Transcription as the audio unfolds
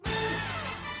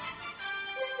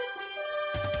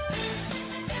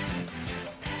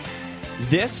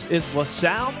This is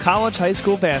LaSalle College High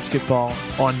School basketball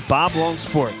on Bob Long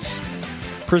Sports.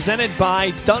 Presented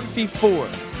by Dunphy Ford.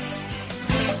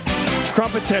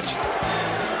 Krumpetich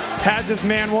has his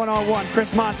man one-on-one.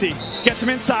 Chris Monty gets him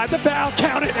inside the foul.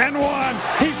 Count it, and one.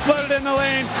 He floated in the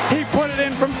lane. He put it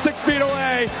in from 6 feet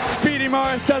away. Speedy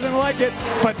Morris doesn't like it,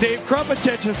 but Dave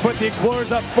Krumpetich has put the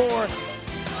Explorers up 4.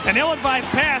 An ill-advised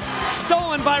pass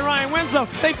stolen by Ryan Winslow.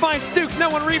 They find Stukes, no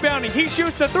one rebounding. He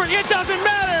shoots the 3. It doesn't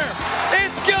matter.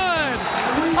 It's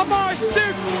good. Amar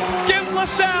Stukes gives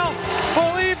LaSalle,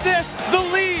 believe this, the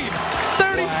lead.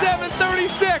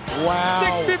 37-36.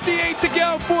 Wow. 6:58 to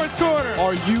go, fourth quarter.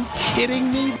 Are you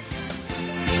kidding me?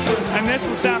 And this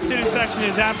LaSalle student section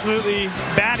is absolutely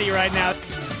batty right now.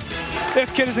 This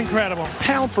kid is incredible.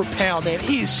 Pound for pound, man.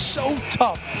 He is so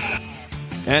tough.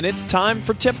 And it's time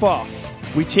for tip-off.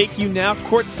 We take you now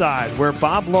courtside, where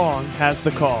Bob Long has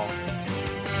the call.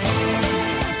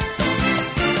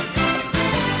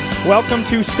 Welcome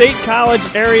to State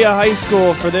College Area High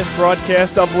School for this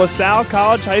broadcast of LaSalle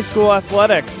College High School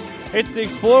Athletics. It's the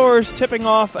Explorers tipping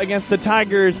off against the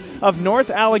Tigers of North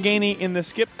Allegheny in the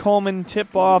Skip Coleman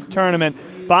tip-off tournament.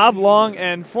 Bob Long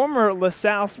and former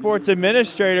LaSalle sports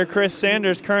administrator Chris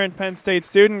Sanders, current Penn State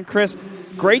student. Chris,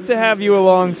 great to have you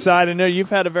alongside. I know you've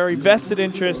had a very vested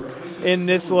interest in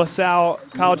this LaSalle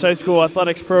College High School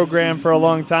athletics program for a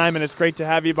long time, and it's great to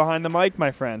have you behind the mic,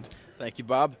 my friend. Thank you,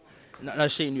 Bob.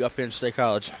 Nice seeing you up here in State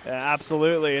College. Yeah,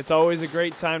 absolutely. It's always a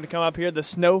great time to come up here. The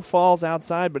snow falls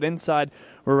outside, but inside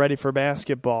we're ready for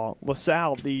basketball.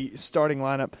 LaSalle, the starting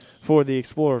lineup for the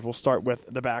Explorers, will start with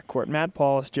the backcourt. Matt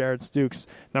Paulus, Jared Stukes,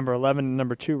 number 11 and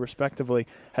number 2, respectively,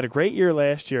 had a great year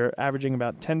last year, averaging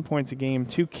about 10 points a game.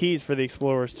 2 keys for the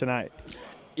Explorers tonight.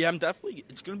 Yeah,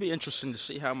 it's going to be interesting to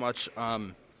see how much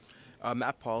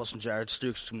Matt Paulus and Jared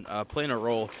Stukes can play in a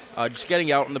role, just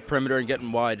getting out on the perimeter and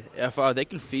getting wide. If they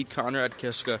can feed Conrad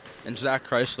Kiska and Zach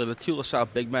Chrysler, the 2 LaSalle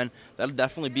big men, that'll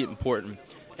definitely be important.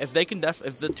 If they can,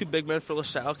 if the 2 big men for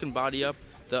LaSalle can body up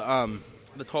the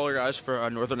taller guys for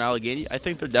Northern Allegheny, I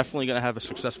think they're definitely going to have a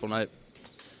successful night.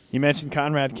 You mentioned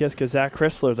Conrad Kiska, Zach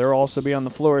Chrysler. They'll also be on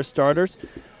the floor as starters.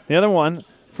 The other one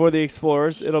for the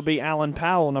Explorers, it'll be Alan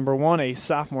Powell, number 1, a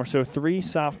sophomore. So 3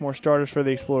 sophomore starters for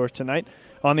the Explorers tonight.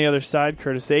 On the other side,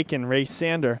 Curtis Aiken, Ray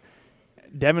Sander,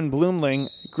 Devin Bloomling,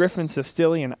 Griffin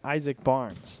Sestilli, and Isaac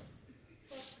Barnes.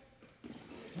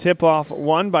 Tip-off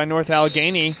won by North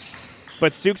Allegheny,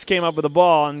 but Stukes came up with the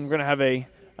ball, and we're going to have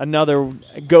another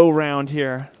go-round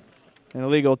here. An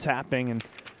illegal tapping, and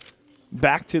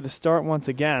back to the start once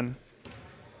again.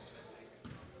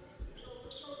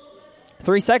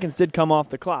 3 seconds did come off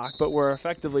the clock, but we're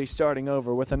effectively starting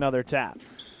over with another tap.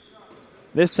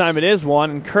 This time it is one,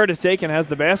 and Curtis Aiken has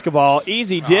the basketball.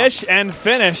 Easy dish and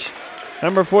finish.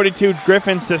 Number 42,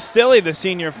 Griffin Sestilli, the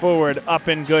senior forward, up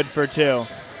and good for 2.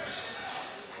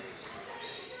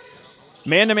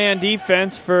 Man-to-man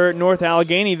defense for North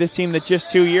Allegheny, this team that just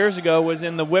 2 years ago was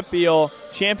in the WPIAL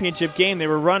championship game. They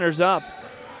were runners-up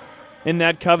in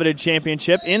that coveted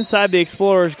championship. Inside the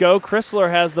Explorers go. Chrysler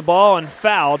has the ball and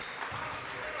fouled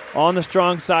on the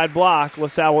strong side block.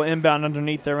 LaSalle will inbound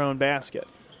underneath their own basket.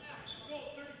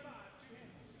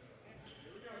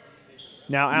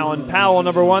 Now Alan Powell,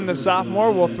 number 1, the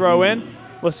sophomore, will throw in.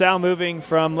 LaSalle moving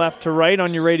from left to right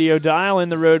on your radio dial in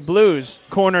the Road Blues.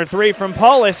 Corner 3 from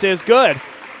Paulus is good.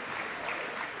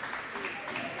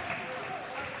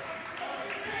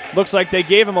 Looks like they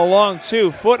gave him a long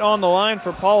 2. Foot on the line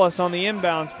for Paulus on the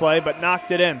inbounds play, but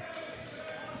knocked it in.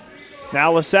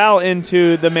 Now LaSalle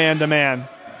into the man-to-man.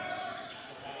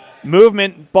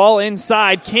 Movement, ball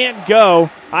inside, can't go.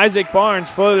 Isaac Barnes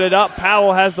floated up.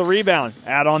 Powell has the rebound.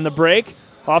 Out on the break,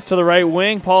 off to the right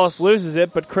wing. Paulus loses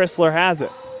it, but Chrysler has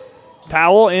it.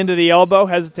 Powell into the elbow,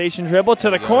 hesitation dribble to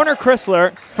the corner.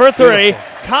 Chrysler for 3. Beautiful.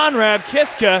 Conrad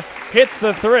Kiska hits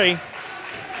the 3.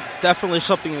 Definitely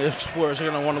something the Explorers are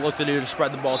going to want to look to do to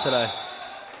spread the ball today.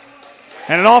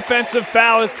 And an offensive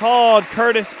foul is called.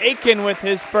 Curtis Aiken with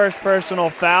his first personal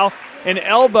foul. An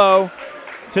elbow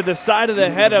to the side of the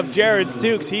head of Jared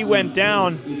Stukes. He went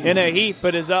down in a heap,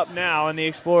 but is up now, and the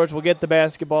Explorers will get the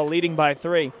basketball, leading by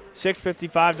 3.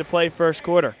 6:55 to play first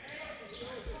quarter.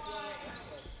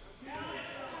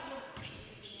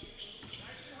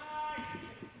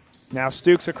 Now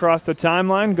Stukes across the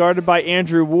timeline, guarded by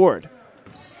Andrew Ward.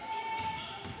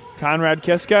 Conrad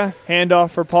Kiska,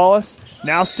 handoff for Paulus.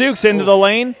 Now Stukes into the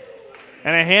lane.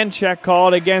 And a hand check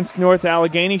called against North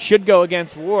Allegheny. Should go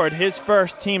against Ward, his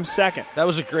first, team second. That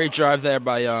was a great drive there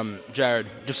by Jared,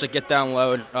 just to get down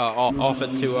low and off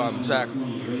it to Zach.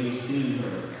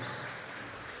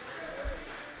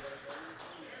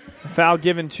 Foul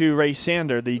given to Ray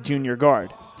Sander, the junior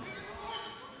guard.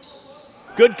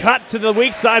 Good cut to the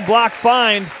weak side block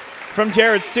find from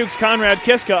Jared Stukes. Conrad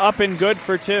Kiska up and good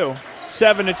for 2.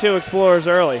 7-2 Explorers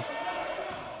early.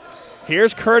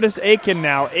 Here's Curtis Aiken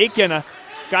now. Aiken, a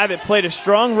guy that played a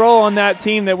strong role on that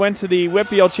team that went to the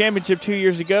WPIAL Championship 2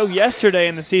 years ago. Yesterday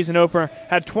in the season opener,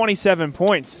 had 27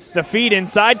 points. The feed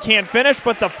inside, can't finish,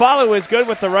 but the follow is good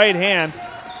with the right hand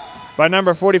by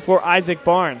number 44, Isaac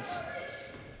Barnes.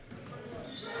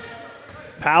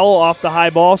 Powell off the high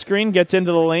ball screen, gets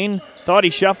into the lane. Thought he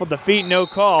shuffled the feet, no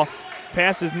call.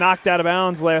 Pass is knocked out of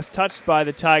bounds, last touched by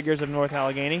the Tigers of North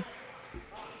Allegheny.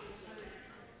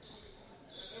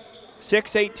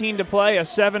 6:18 to play, a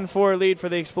 7-4 lead for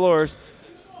the Explorers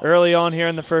early on here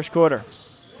in the first quarter.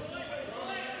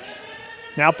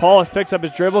 Now Paulus picks up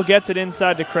his dribble, gets it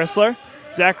inside to Chrysler.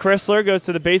 Zach Chrysler goes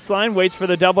to the baseline, waits for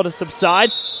the double to subside,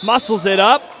 muscles it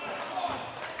up,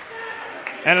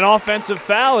 and an offensive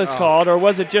foul is called, or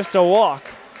was it just a walk?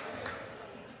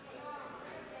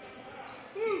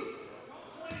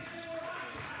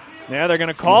 Yeah, they're going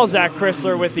to call Zach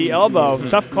Chrysler with the elbow.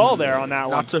 Tough call there on that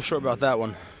one. Not so sure about that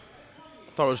one.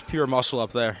 I thought it was pure muscle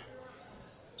up there.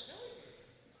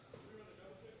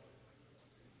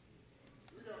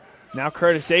 Now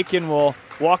Curtis Aiken will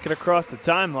walk it across the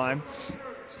timeline.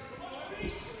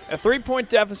 A 3-point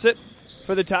deficit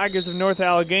for the Tigers of North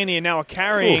Allegheny, and now a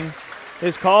carrying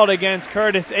is called against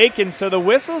Curtis Aiken. So the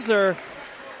whistles are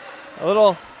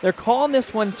they're calling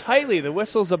this one tightly. The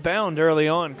whistles abound early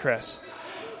on, Chris.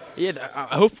 Yeah,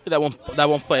 hopefully that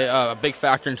won't play a big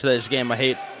factor in today's game.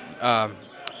 I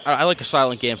like a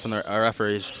silent game from the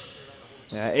referees.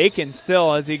 Yeah, Aiken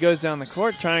still, as he goes down the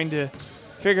court, trying to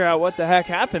figure out what the heck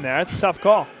happened there. That's a tough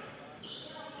call.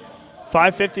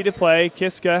 5:50 to play.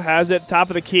 Kiska has it, top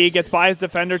of the key, gets by his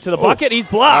defender to the bucket. He's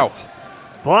blocked.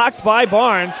 Wow. Blocked by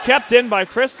Barnes, kept in by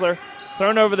Chrysler.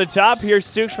 Thrown over the top. Here's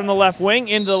Stukes from the left wing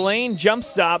into the lane, jump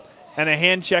stop, and a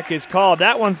hand check is called.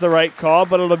 That one's the right call,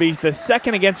 but it'll be the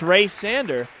second against Ray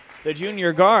Sander, the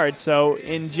junior guard. So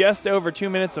in just over 2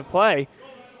 minutes of play.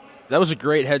 That was a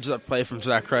great heads-up play from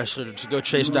Zach Chrysler to go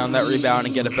chase down that rebound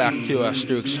and get it back to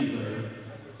Stukes.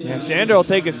 Yeah, Sander will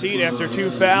take a seat after 2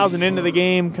 fouls, and into the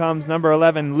game comes number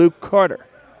 11, Luke Carter.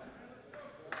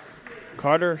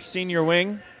 Carter, senior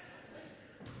wing.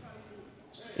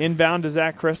 Inbound to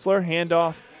Zach Chrysler.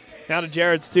 Handoff now to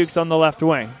Jared Stukes on the left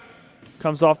wing.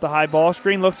 Comes off the high ball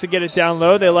screen, looks to get it down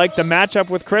low. They like the matchup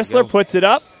with Chrysler, puts it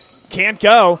up. Can't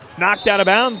go. Knocked out of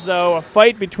bounds, though. A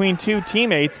fight between two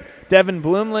teammates, Devin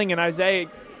Bloomling and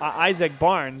Isaac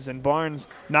Barnes, and Barnes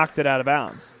knocked it out of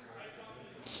bounds.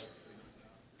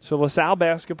 So LaSalle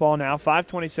basketball now,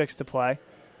 5:26 to play.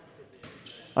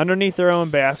 Underneath their own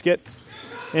basket.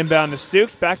 Inbound to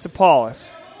Stukes, back to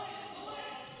Paulus.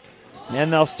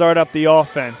 And they'll start up the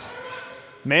offense.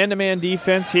 Man-to-man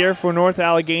defense here for North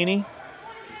Allegheny.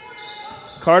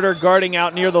 Carter guarding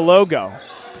out near the logo.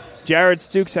 Jared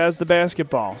Stukes has the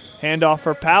basketball. Handoff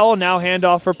for Powell, now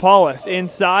handoff for Paulus.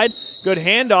 Inside, good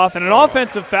handoff, and an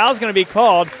offensive foul is going to be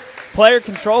called. Player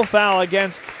control foul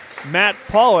against Matt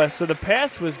Paulus. So the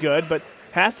pass was good, but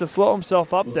has to slow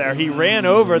himself up there. He ran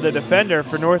over the defender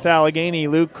for North Allegheny,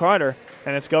 Luke Carter,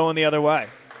 and it's going the other way.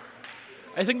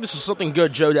 I think this is something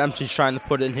good Joe Dempsey's trying to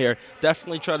put in here.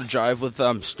 Definitely try to jive with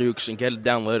Stukes and get it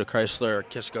down low to Chrysler or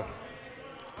Kiska.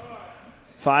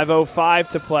 5:05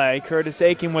 to play. Curtis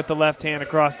Aiken with the left hand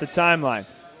across the timeline.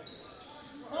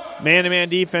 Man-to-man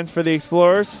defense for the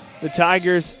Explorers. The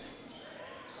Tigers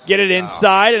get it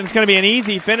inside, and it's going to be an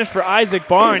easy finish for Isaac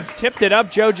Barnes. Tipped it up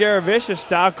Joe Jaravicious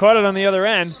style, caught it on the other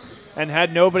end, and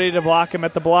had nobody to block him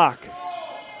at the block.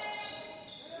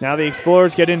 Now the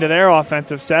Explorers get into their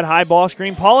offensive set. High ball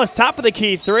screen. Paulus, top of the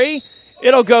key, three.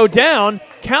 It'll go down,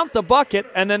 count the bucket,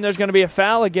 and then there's going to be a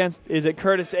foul against, is it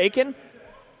Curtis Aiken?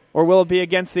 Or will it be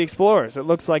against the Explorers? It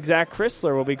looks like Zach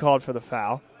Chrysler will be called for the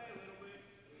foul.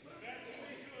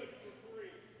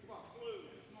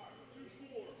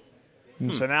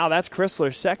 So now that's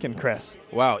Chrysler's second, Chris.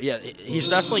 Wow, yeah, he's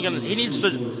definitely going to, he needs to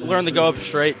learn to go up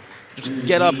straight, just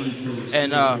get up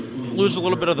and lose a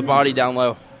little bit of the body down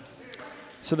low.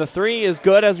 So the three is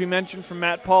good, as we mentioned, from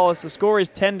Matt Paulus. The score is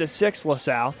 10-6,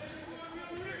 LaSalle.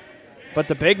 But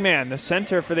the big man, the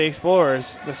center for the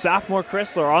Explorers, the sophomore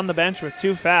Chrysler on the bench with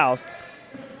 2 fouls.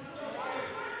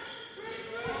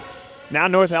 Now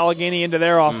North Allegheny into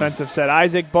their offensive set.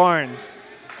 Isaac Barnes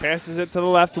passes it to the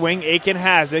left wing. Aiken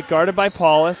has it, guarded by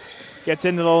Paulus. Gets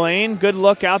into the lane. Good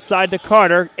look outside to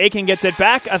Carter. Aiken gets it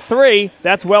back. A three.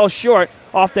 That's well short.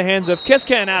 Off the hands of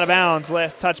Kiska and out of bounds.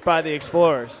 Last touch by the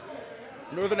Explorers.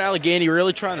 Northern Allegheny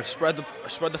really trying to spread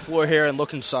the floor here and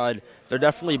look inside. They're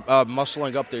definitely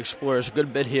muscling up the Explorers a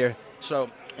good bit here. So,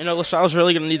 LaSalle's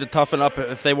really going to need to toughen up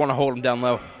if they want to hold them down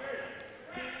low.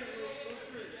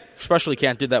 especially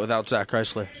can't do that without Zach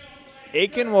Chrysler.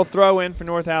 Aiken will throw in for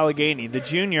North Allegheny. The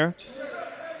junior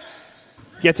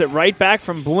gets it right back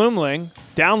from Bloomling.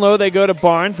 Down low they go to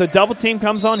Barnes. The double team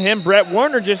comes on him. Brett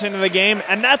Werner just into the game,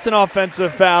 and that's an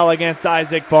offensive foul against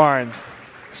Isaac Barnes.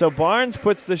 So Barnes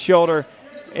puts the shoulder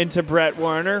into Brett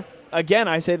Werner. Again,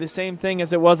 I say the same thing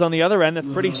as it was on the other end. That's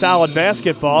pretty solid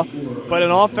basketball. But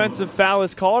an offensive foul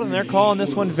is called, and they're calling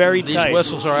this one very tight. These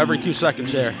whistles are every 2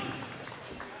 seconds here.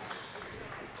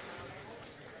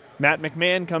 Matt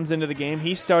McMahon comes into the game.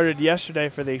 He started yesterday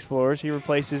for the Explorers. He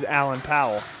replaces Alan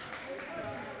Powell.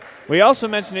 We also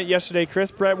mentioned it yesterday,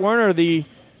 Chris. Brett Werner, the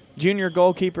junior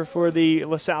goalkeeper for the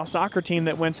LaSalle soccer team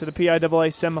that went to the PIAA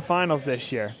semifinals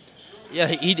this year. Yeah,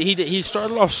 he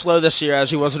started off slow this year as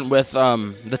he wasn't with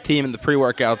the team in the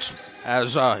pre-workouts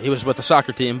as he was with the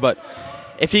soccer team. But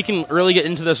if he can really get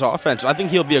into this offense, I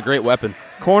think he'll be a great weapon.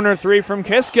 Corner three from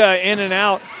Kiska, in and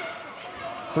out.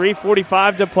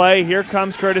 3:45 to play. Here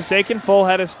comes Curtis Aiken, full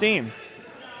head of steam.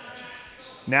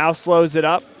 Now slows it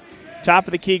up. Top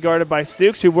of the key guarded by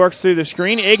Stukes, who works through the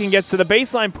screen. Aiken gets to the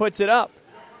baseline, puts it up.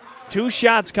 2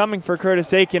 shots coming for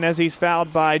Curtis Aiken as he's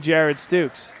fouled by Jared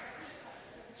Stukes.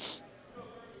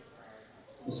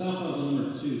 LaSalle fouls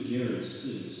number 2, Jared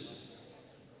Stukes.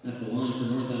 At the line for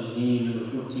North Allegheny,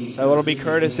 number 14. So it'll be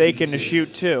Curtis Aiken to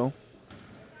shoot 2.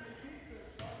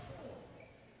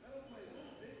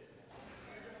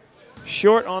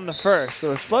 Short on the first,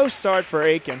 so a slow start for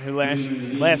Aiken, who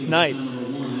last night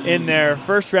in their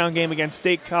first-round game against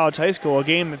State College High School, a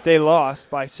game that they lost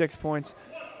by 6 points,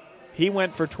 he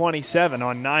went for 27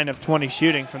 on 9 of 20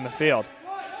 shooting from the field.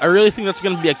 I really think that's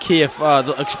going to be a key if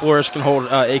the Explorers can hold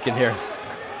Aiken here.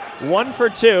 1 for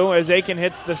 2 as Aiken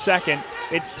hits the second.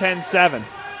 It's 10-7.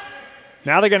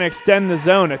 Now they're going to extend the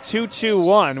zone, a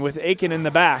 2-2-1 with Aiken in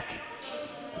the back.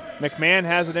 McMahon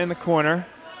has it in the corner.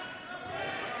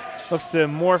 Looks to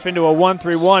morph into a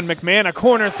 1-3-1. McMahon, a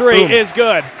corner three. Boom. Is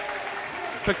good.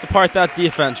 Picked apart that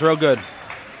defense real good.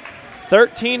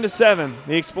 13-7,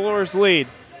 the Explorers lead.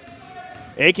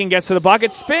 Aiken gets to the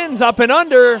bucket, spins up and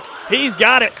under. He's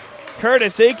got it.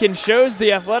 Curtis Aiken shows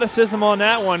the athleticism on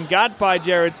that one. Got by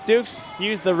Jared Stukes.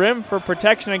 Used the rim for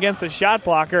protection against the shot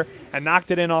blocker and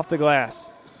knocked it in off the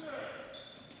glass.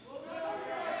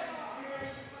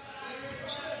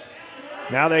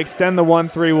 Now they extend the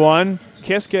 1-3-1.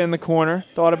 Kiska in the corner,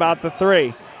 thought about the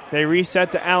 3. They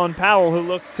reset to Alan Powell, who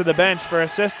looks to the bench for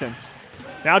assistance.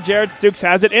 Now Jared Stukes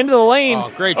has it into the lane. Oh,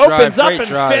 great drive, opens up great and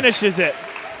drive. Finishes it.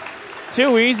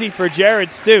 Too easy for Jared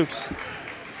Stukes.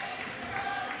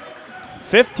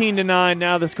 15-9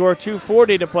 now the score.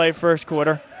 2:40 to play first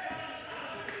quarter.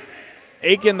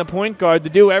 Aiken, the point guard,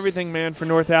 the do-everything man for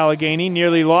North Allegheny,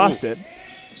 nearly lost it.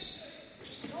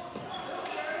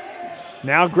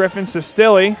 Now Griffin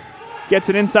Sestilli gets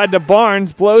it inside to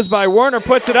Barnes, blows by Werner,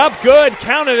 puts it up, good,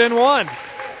 counted and 1.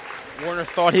 Werner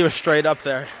thought he was straight up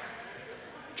there.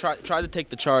 Tried to take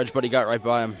the charge, but he got right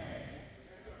by him.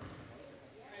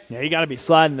 Yeah, you got to be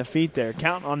sliding the feet there,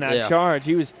 counting on that charge.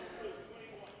 He was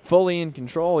fully in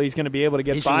control. He's going to be able to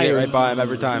get by him. Right by him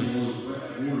every time.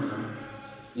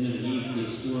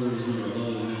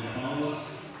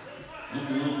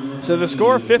 So the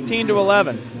score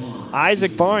 15-11.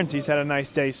 Isaac Barnes, he's had a nice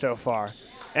day so far.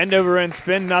 End over end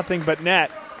spin, nothing but net.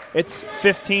 It's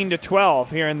 15-12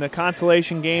 here in the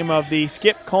consolation game of the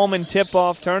Skip Coleman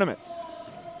tip-off tournament.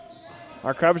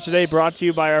 Our coverage today brought to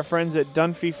you by our friends at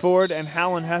Dunphy Ford and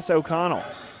Howland Hess O'Connell.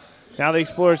 Now the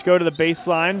Explorers go to the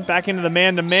baseline, back into the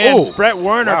man-to-man. Ooh, Brett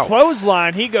Werner,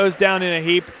 clothesline. He goes down in a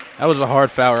heap. That was a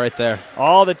hard foul right there.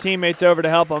 All the teammates over to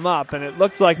help him up, and it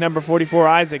looks like number 44,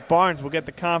 Isaac Barnes, will get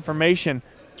the confirmation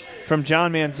from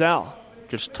John Manziel.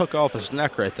 Just took off his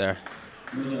neck right there.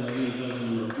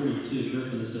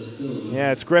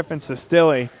 Yeah, it's Griffin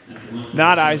Sestilli,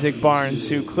 not Isaac Barnes,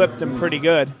 who clipped him pretty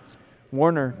good.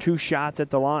 Werner, 2 shots at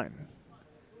the line.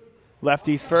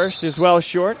 Lefties first as well,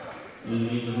 short.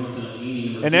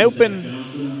 An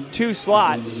open 2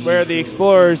 slots where the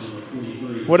Explorers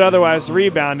would otherwise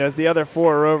rebound, as the other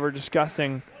 4 are over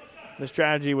discussing the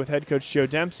strategy with head coach Joe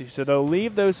Dempsey. So they'll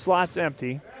leave those slots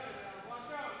empty.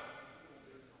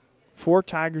 4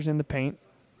 Tigers in the paint.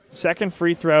 Second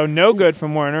free throw, no good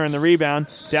from Werner, and the rebound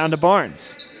down to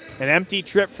Barnes. An empty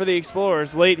trip for the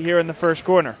Explorers late here in the first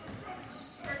quarter.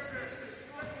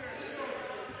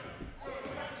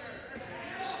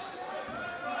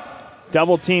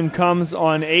 Double team comes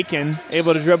on Aiken,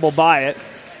 able to dribble by it.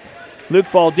 Luke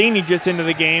Baldini just into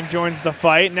the game, joins the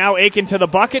fight. Now Aiken to the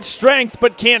bucket, strength,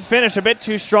 but can't finish. A bit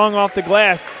too strong off the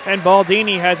glass, and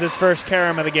Baldini has his first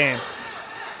carom of the game.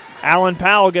 Alan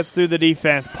Powell gets through the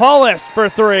defense. Paulus for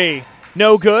 3.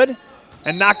 No good.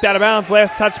 and knocked out of bounds.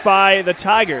 Last touch by the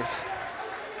Tigers.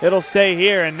 It'll stay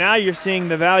here, and now you're seeing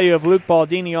the value of Luke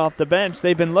Baldini off the bench.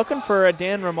 They've been looking for a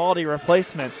Dan Romaldi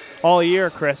replacement all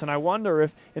year, Chris, and I wonder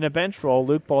if in a bench role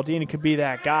Luke Baldini could be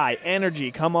that guy.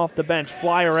 Energy, come off the bench,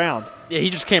 fly around. Yeah,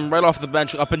 he just came right off the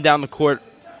bench, up and down the court.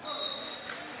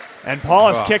 And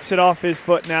Paulus kicks it off his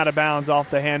foot and out of bounds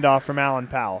off the handoff from Alan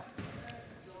Powell.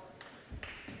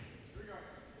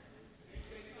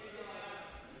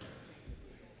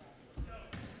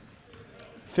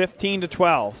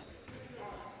 (15-12).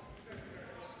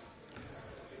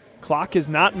 Clock is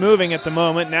not moving at the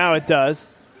moment. Now it does.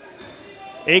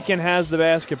 Aiken has the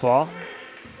basketball.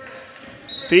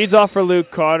 Feeds off for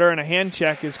Luke Carter, and a hand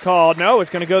check is called. No,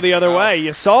 it's going to go the other way.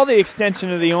 You saw the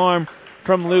extension of the arm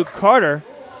from Luke Carter,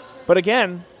 but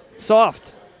again,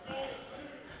 soft.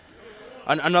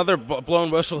 Another blown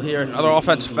whistle here, another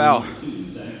offensive foul.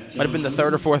 Might have been the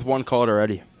third or fourth one called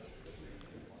already.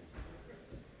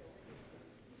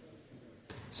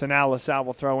 So now LaSalle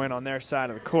will throw in on their side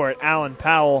of the court. Alan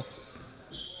Powell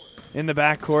in the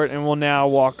backcourt and will now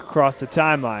walk across the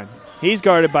timeline. He's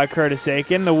guarded by Curtis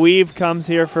Aiken. The weave comes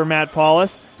here for Matt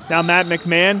Paulus. Now Matt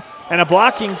McMahon. And a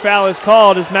blocking foul is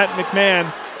called as Matt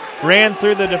McMahon ran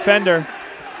through the defender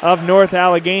of North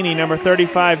Allegheny, number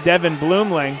 35, Devin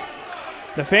Bloomling.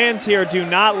 The fans here do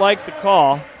not like the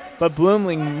call, but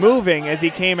Bloomling moving as he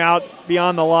came out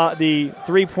beyond the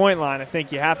three-point line. I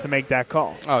think you have to make that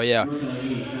call. Oh, yeah.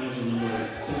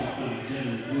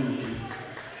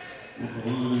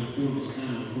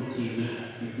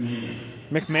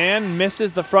 McMahon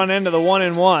misses the front end of the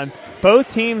 1-and-1. Both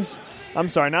teams, I'm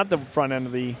sorry, not the front end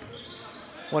of the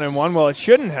 1-and-1. Well, it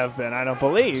shouldn't have been, I don't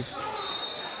believe.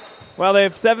 Well, they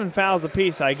have 7 fouls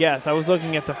apiece, I guess. I was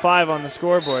looking at the 5 on the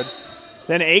scoreboard.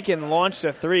 Then Aiken launched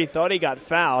a 3, thought he got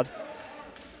fouled.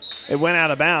 It went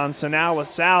out of bounds, so now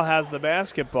LaSalle has the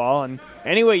basketball. And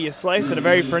any way you slice it, a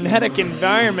very frenetic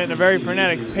environment, a very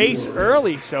frenetic pace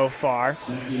early so far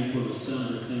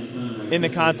in the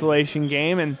Consolation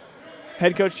Game. And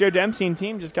head coach Joe Dempsey and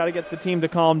team just got to get the team to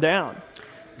calm down.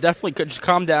 Definitely could just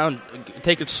calm down,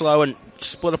 take it slow, and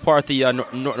split apart the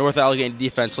North Allegheny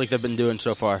defense like they've been doing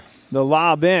so far. The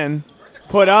lob in,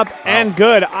 put up, and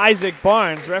good. Isaac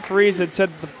Barnes. Referees had said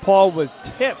that the ball was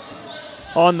tipped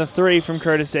on the 3 from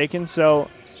Curtis Aiken, so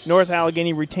North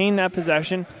Allegheny retained that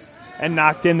possession and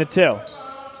knocked in the 2.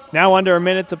 Now under a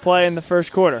minute to play in the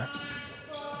first quarter.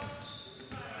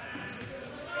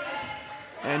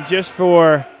 And just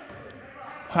for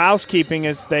housekeeping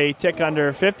as they tick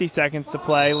under 50 seconds to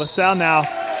play, LaSalle now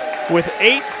with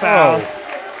 8 fouls.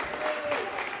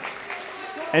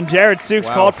 And Jared Stukes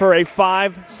called for a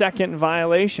 5-second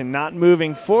violation, not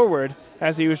moving forward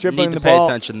as he was dribbling the ball. Need to pay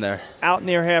attention there. Out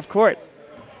near half court.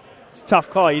 It's a tough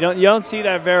call. You don't see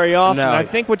that very often. No. I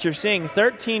think what you're seeing,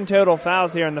 13 total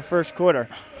fouls here in the first quarter.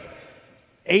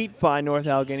 8 by North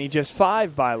Allegheny, just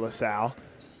 5 by LaSalle.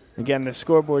 Again, the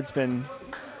scoreboard's been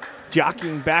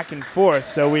jockeying back and forth,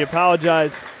 so we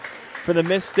apologize for the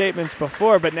misstatements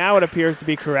before, but now it appears to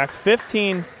be correct.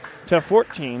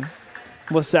 15-14,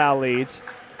 LaSalle leads.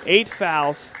 8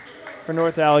 fouls for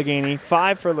North Allegheny,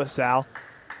 5 for LaSalle.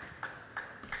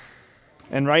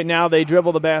 And right now they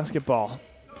dribble the basketball.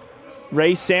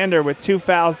 Ray Sander with 2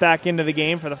 fouls back into the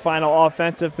game for the final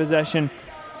offensive possession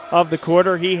of the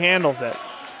quarter. He handles it.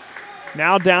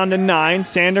 Now down to 9.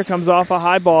 Sander comes off a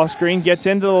high ball screen, gets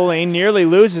into the lane, nearly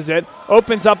loses it,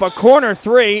 opens up a corner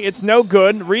 3. It's no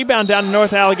good. Rebound down to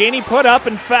North Allegheny, put up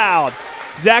and fouled.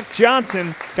 Zach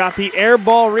Johnson got the air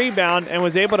ball rebound and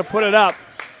was able to put it up.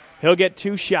 He'll get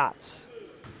 2 shots.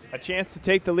 A chance to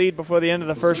take the lead before the end of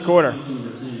the first quarter.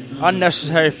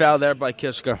 Unnecessary foul there by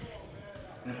Kiska.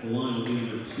 At the line will be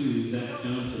number 2, Zach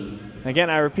Johnson. Again,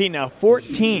 I repeat now,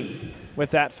 14 with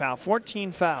that foul.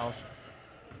 14 fouls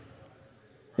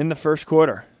in the first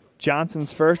quarter.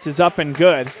 Johnson's first is up and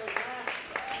good.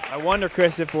 I wonder,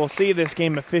 Chris, if we'll see this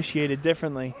game officiated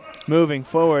differently moving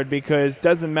forward, because it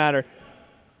doesn't matter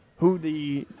who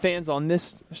the fans on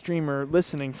this stream are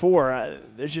listening for.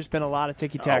 There's just been a lot of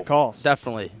ticky-tack calls.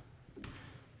 Definitely.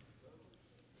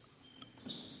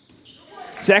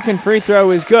 Second free throw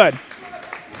is good.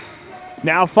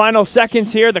 Now final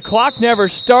seconds here. The clock never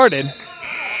started.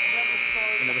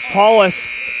 Paulus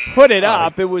put it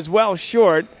up. It was well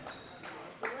short.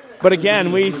 But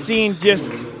again, we've seen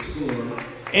just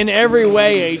in every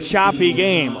way a choppy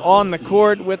game on the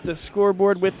court, with the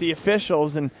scoreboard, with the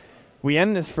officials. And we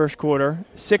end this first quarter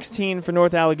 16 for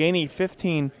North Allegheny,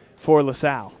 15 for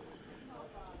LaSalle.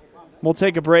 We'll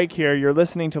take a break here. You're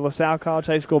listening to LaSalle College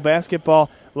High School basketball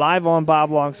live on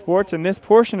Bob Long Sports, and this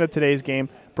portion of today's game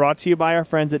brought to you by our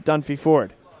friends at Dunphy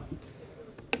Ford.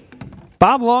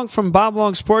 Bob Long from Bob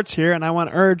Long Sports here, and I want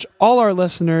to urge all our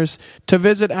listeners to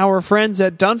visit our friends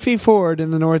at Dunphy Ford in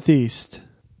the Northeast.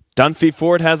 Dunphy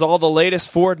Ford has all the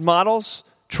latest Ford models,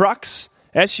 trucks,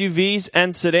 SUVs,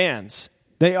 and sedans.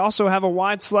 They also have a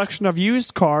wide selection of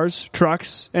used cars,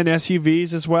 trucks, and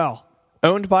SUVs as well.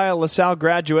 Owned by a LaSalle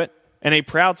graduate and a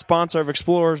proud sponsor of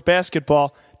Explorers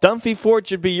basketball, Dunphy Ford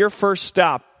should be your first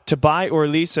stop to buy or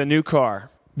lease a new car.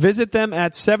 Visit them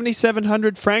at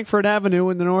 7700 Frankfort Avenue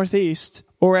in the Northeast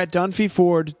or at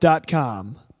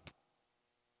dunphyford.com.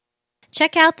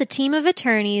 Check out the team of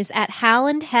attorneys at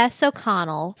Howland Hess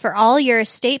O'Connell for all your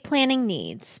estate planning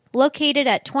needs. Located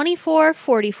at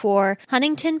 2444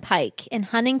 Huntington Pike in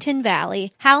Huntington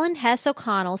Valley, Howland Hess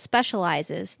O'Connell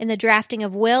specializes in the drafting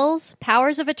of wills,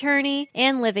 powers of attorney,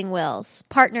 and living wills.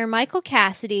 Partner Michael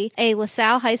Cassidy, a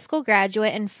LaSalle High School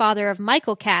graduate and father of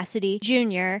Michael Cassidy,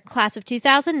 Jr., class of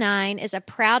 2009, is a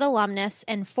proud alumnus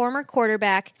and former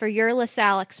quarterback for your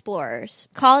LaSalle Explorers.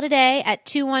 Call today at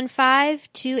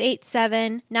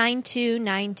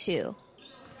 215-287-9292.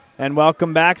 And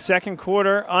welcome back. Second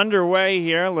quarter underway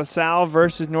here. LaSalle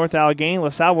versus North Allegheny.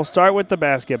 LaSalle will start with the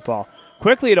basketball.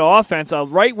 Quickly to offense. A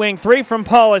right wing three from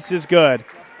Paulus is good.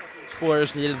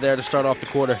 Explorers needed there to start off the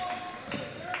quarter.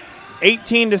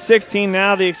 18-16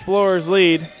 now the Explorers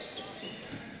lead.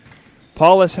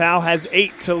 Paulus Howe has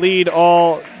 8 to lead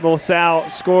all LaSalle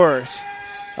scorers.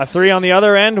 A three on the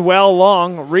other end, well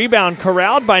long. Rebound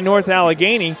corralled by North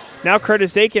Allegheny. Now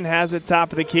Curtis Aiken has it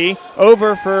top of the key.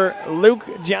 Over for Luke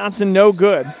Johnson, no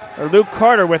good. Or Luke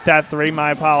Carter with that three,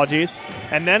 my apologies.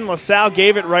 And then LaSalle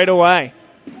gave it right away.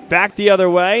 Back the other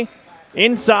way.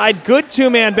 Inside, good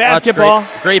two-man basketball.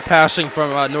 Great passing from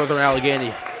Northern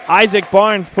Allegheny. Isaac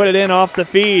Barnes put it in off the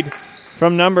feed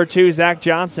from number 2, Zach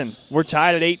Johnson. We're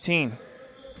tied at 18.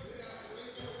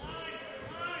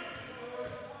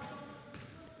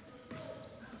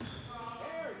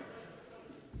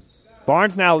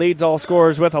 Barnes now leads all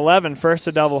scorers with 11, first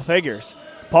to double figures.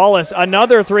 Paulus,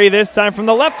 another three, this time from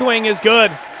the left wing, is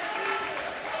good.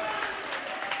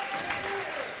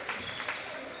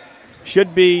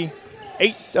 Should be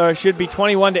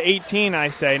 21-18, I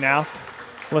say now.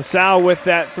 LaSalle with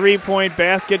that three-point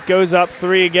basket goes up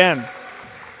 3 again.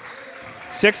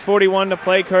 6:41 to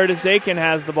play. Curtis Aiken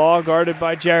has the ball, guarded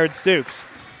by Jared Stukes.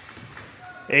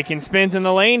 Aiken spins in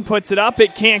the lane, puts it up.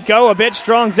 It can't go. A bit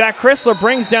strong. Zach Chrysler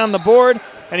brings down the board,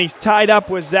 and he's tied up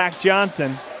with Zach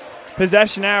Johnson.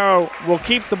 Possession arrow will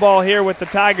keep the ball here with the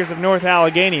Tigers of North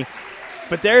Allegheny.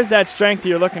 But there's that strength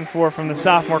you're looking for from the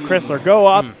sophomore Chrysler. Go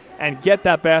up and get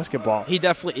that basketball. He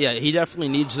definitely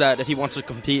needs that if he wants to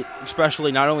compete,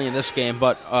 especially not only in this game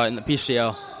but in the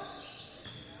PCL.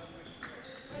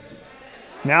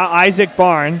 Now Isaac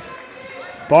Barnes.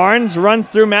 Barnes runs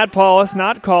through Matt Paulus,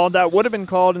 not called. That would have been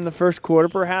called in the first quarter,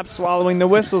 perhaps swallowing the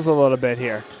whistles a little bit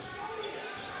here.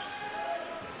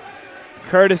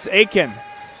 Curtis Aiken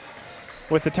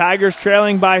with the Tigers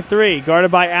trailing by 3,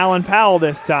 guarded by Alan Powell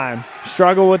this time.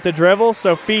 Struggle with the dribble,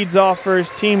 so feeds off for his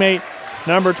teammate,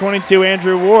 number 22,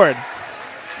 Andrew Ward.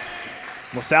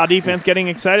 LaSalle defense getting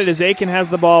excited as Aiken has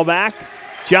the ball back.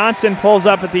 Johnson pulls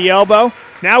up at the elbow.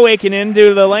 Now Aiken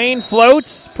into the lane,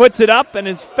 floats, puts it up, and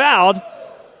is fouled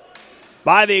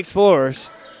by the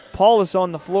Explorers. Paulus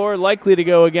on the floor, likely to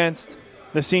go against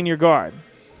the senior guard.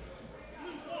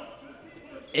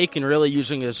 Aiken really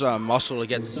using his muscle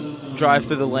to drive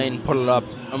through the lane, put it up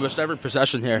almost every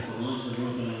possession here.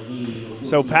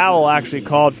 So Powell actually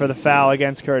called for the foul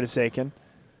against Curtis Aiken.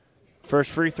 First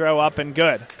free throw up and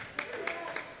good.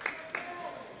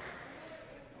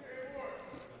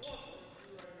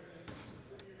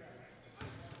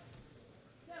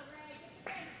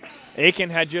 Aiken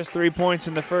had just 3 points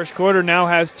in the first quarter, now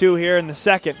has 2 here in the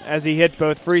second as he hit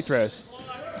both free throws.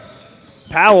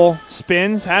 Powell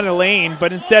spins, had a lane,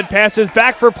 but instead passes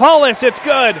back for Paulus. It's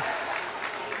good.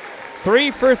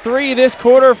 3 for 3 this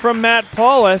quarter from Matt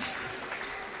Paulus.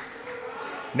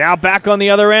 Now back on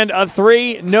the other end, a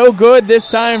three, no good this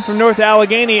time from North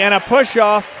Allegheny, and a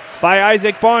push-off by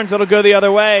Isaac Barnes. It'll go the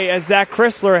other way as Zach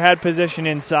Chrysler had position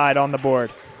inside on the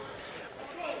board.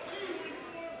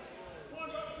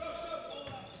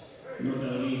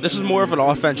 This is more of an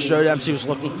offense Joe Dempsey was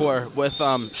looking for, with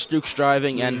Stukes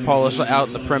driving and Paulus out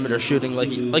in the perimeter shooting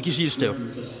like he's used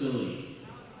to.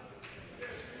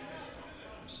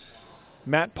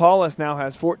 Matt Paulus now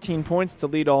has 14 points to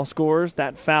lead all scorers.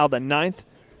 That foul, the 9th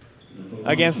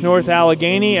against North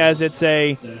Allegheny, as it's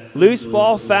a loose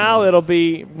ball foul. It'll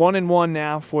be 1-1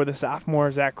 now for the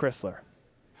sophomore Zach Chrysler.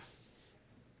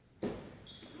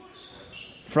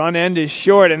 Front end is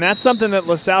short, and that's something that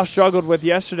LaSalle struggled with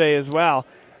yesterday as well.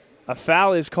 A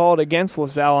foul is called against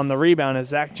LaSalle on the rebound as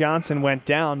Zach Johnson went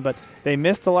down, but they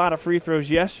missed a lot of free throws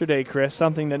yesterday, Chris,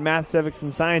 something that Math, Civics,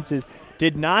 and Sciences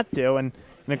did not do, and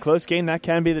in a close game, that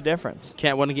can be the difference.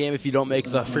 Can't win a game if you don't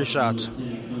make the free shots.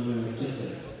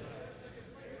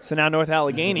 So now North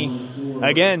Allegheny,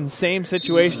 again, same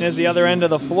situation as the other end of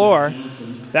the floor.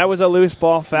 That was a loose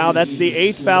ball foul. That's the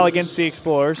 8th foul against the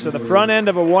Explorers. So the front end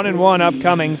of a 1-and-1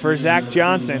 upcoming for Zach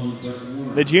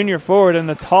Johnson, the junior forward and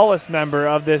the tallest member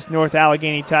of this North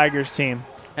Allegheny Tigers team.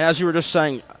 And as you were just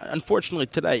saying, unfortunately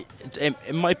today,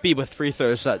 it might be with free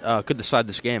throws that could decide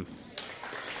this game.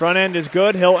 Front end is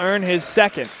good. He'll earn his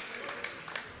second.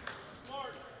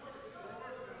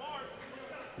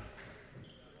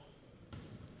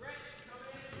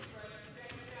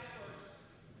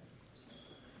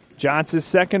 Johnson's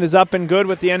second is up and good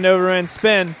with the end-over-end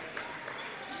spin.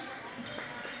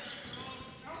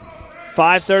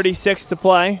 5:36 to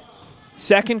play.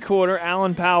 Second quarter,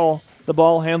 Alan Powell, the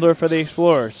ball handler for the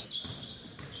Explorers.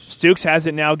 Stukes has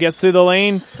it now, gets through the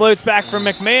lane, floats back for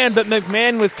McMahon, but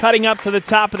McMahon was cutting up to the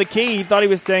top of the key. He thought he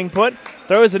was staying put,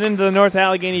 throws it into the North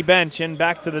Allegheny bench, and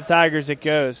back to the Tigers it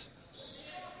goes.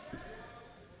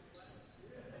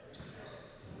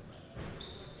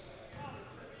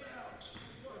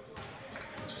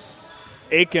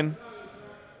 Aiken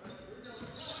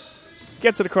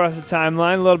gets it across the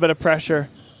timeline. A little bit of pressure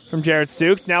from Jared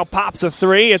Stukes. Now pops a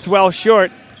three. It's well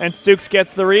short, and Stukes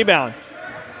gets the rebound.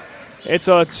 It's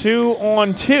a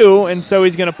 2-on-2, and so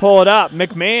he's going to pull it up.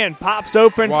 McMahon pops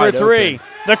open Wide for three. open.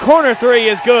 The corner three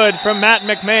is good from Matt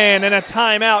McMahon, and a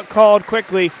timeout called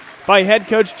quickly by head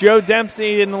coach Joe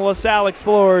Dempsey in the LaSalle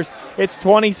Explorers. It's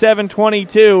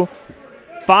 27-22.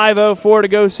 5:04 to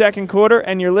go second quarter,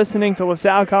 and you're listening to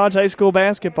LaSalle College High School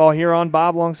basketball here on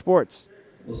Bob Long Sports.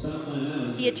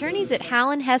 The attorneys at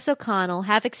Howland Hess O'Connell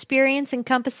have experience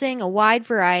encompassing a wide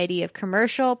variety of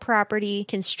commercial, property,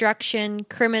 construction,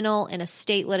 criminal, and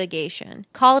estate litigation.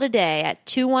 Call today at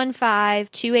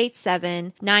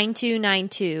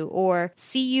 215-287-9292 or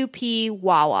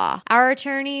CUP-WAWA. Our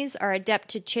attorneys are adept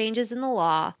to changes in the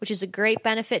law, which is a great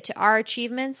benefit to our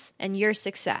achievements and your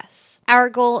success. Our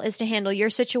goal is to handle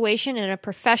your situation in a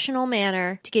professional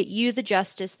manner to get you the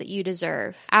justice that you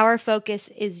deserve. Our focus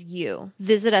is you.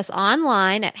 Visit us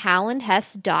online at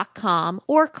howlandhess.com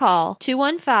or call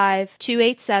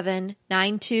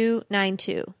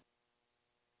 215-287-9292.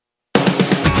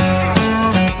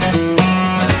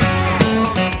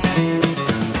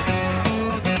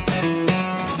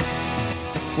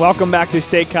 Welcome back to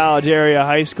State College Area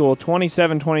High School.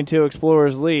 27-22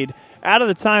 Explorers lead. Out of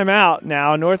the timeout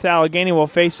now, North Allegheny will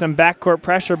face some backcourt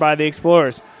pressure by the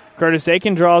Explorers. Curtis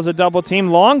Aiken draws a double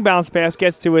team. Long bounce pass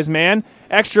gets to his man.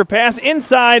 Extra pass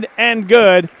inside and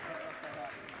good.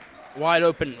 Wide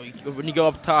open. When you go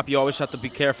up top, you always have to be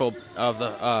careful of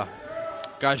the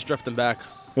guys drifting back.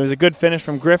 It was a good finish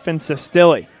from Griffin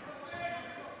Sestilli.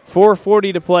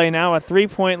 4:40 to play now, a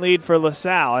 3-point lead for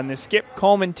LaSalle. And the Skip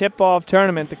Coleman tip-off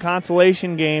tournament, the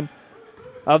consolation game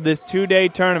of this two-day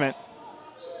tournament.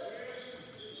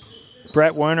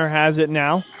 Brett Werner has it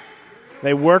now.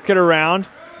 They work it around.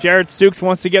 Jared Stukes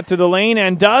wants to get through the lane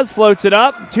and does, floats it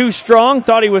up. Too strong,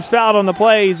 thought he was fouled on the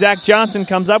play. Zach Johnson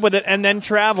comes up with it and then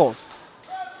travels.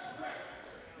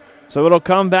 So it'll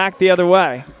come back the other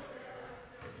way.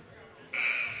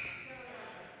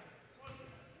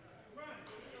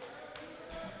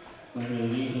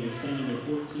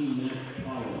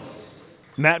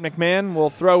 Matt McMahon will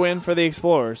throw in for the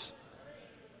Explorers.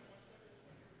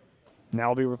 Now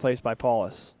will be replaced by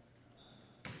Paulus.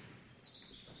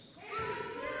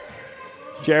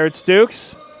 Jared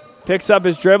Stukes picks up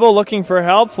his dribble, looking for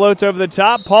help, floats over the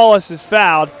top. Paulus is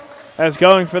fouled, as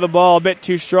going for the ball a bit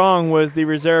too strong was the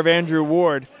reserve Andrew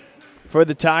Ward for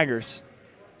the Tigers.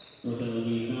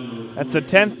 That's the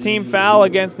 10th team foul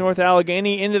against North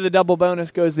Allegheny. Into the double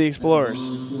bonus goes the Explorers.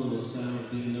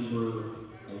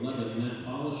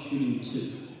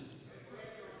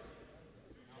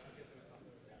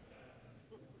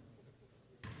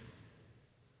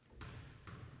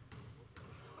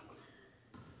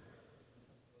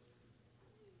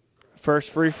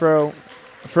 First free throw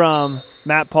from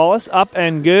Matt Paulus, up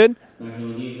and good.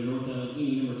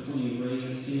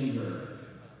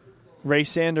 Ray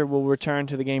Sander will return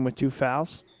to the game with 2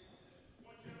 fouls.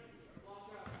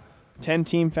 10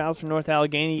 team fouls for North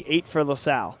Allegheny, 8 for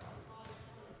LaSalle.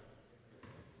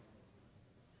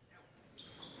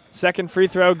 Second free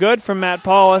throw good from Matt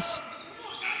Paulus.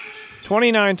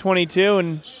 29-22,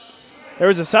 and there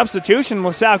was a substitution.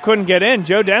 LaSalle couldn't get in.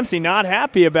 Joe Dempsey not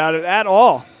happy about it at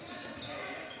all.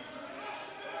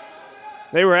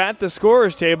 They were at the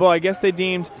scorer's table. I guess they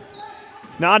deemed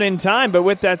Not in time, but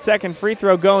with that second free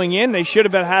throw going in, they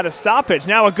should have had a stoppage.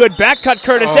 Now a good back cut,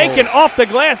 Curtis Aiken off the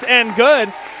glass and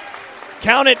good.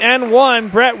 Count it and one.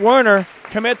 Brett Werner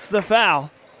commits the foul.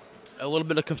 A little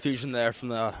bit of confusion there from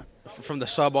the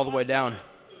sub all the way down.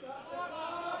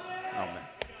 Oh, man.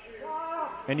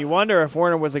 And you wonder if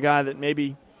Werner was a guy that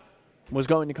maybe was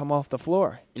going to come off the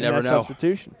floor. You never know.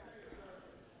 Substitution.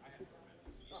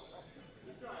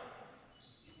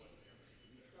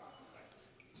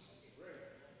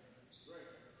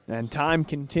 And time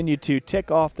continued to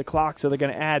tick off the clock, so they're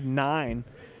going to add 9.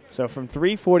 So from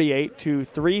 3:48 to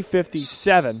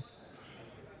 3:57,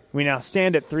 we now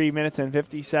stand at 3 minutes and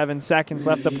 57 seconds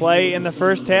left to play in the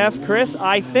first half. Chris,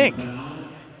 I think,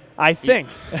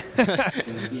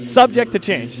 subject to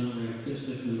change.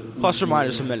 Plus or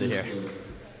minus a minute here.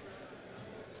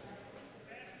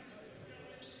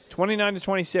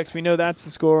 29-26, we know that's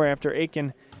the score after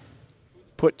Aiken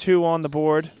put 2 on the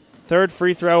board. Third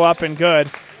free throw up and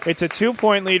good. It's a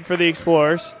 2-point lead for the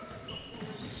Explorers.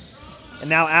 And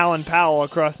now Alan Powell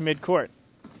across midcourt.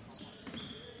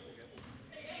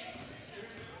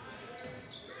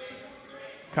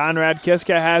 Conrad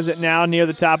Kiska has it now near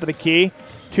the top of the key.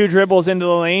 2 dribbles into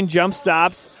the lane, jump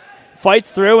stops,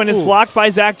 fights through, and is blocked by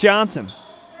Zach Johnson.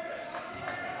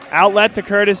 Outlet to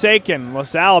Curtis Aiken.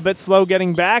 LaSalle a bit slow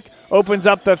getting back. Opens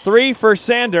up the 3 for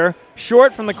Sander.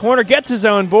 Short from the corner, gets his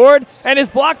own board, and is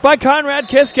blocked by Conrad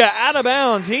Kiska out of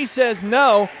bounds. He says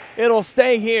no, it'll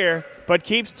stay here, but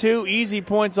keeps 2 easy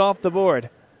points off the board.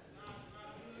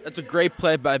 That's a great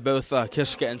play by both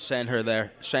Kiska and Sandher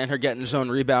there. Sandher getting his own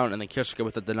rebound, and then Kiska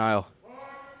with the denial.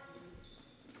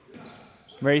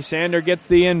 Ray Sander gets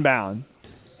the inbound.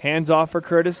 Hands off for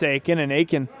Curtis Aiken, and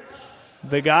Aiken,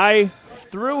 the guy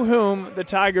through whom the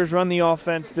Tigers run the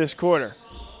offense this quarter.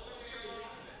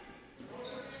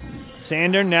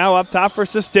 Sander now up top for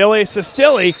Sestilli.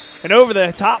 Sestilli, an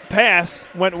over-the-top pass,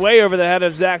 went way over the head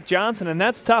of Zach Johnson, and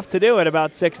that's tough to do at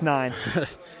about 6'9".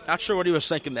 Not sure what he was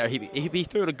thinking there. He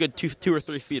threw it a good 2 or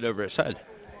 3 feet over his head.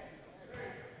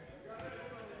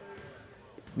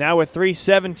 Now with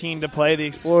 3:17 to play, the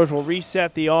Explorers will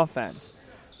reset the offense.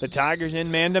 The Tigers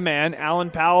in man-to-man. Alan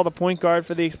Powell, the point guard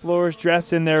for the Explorers,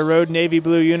 dressed in their road navy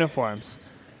blue uniforms.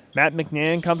 Matt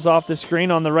McNann comes off the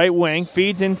screen on the right wing,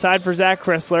 feeds inside for Zach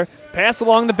Chrysler. Pass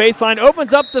along the baseline,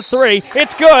 opens up the 3.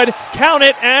 It's good. Count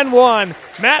it and one.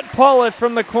 Matt Paulus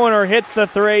from the corner hits the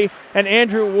 3, and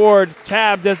Andrew Ward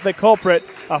tabbed as the culprit.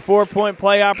 A 4-point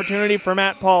play opportunity for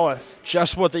Matt Paulus.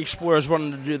 Just what the Explorers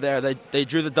wanted to do there. They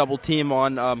drew the double team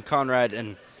on Conrad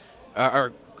and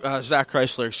Zach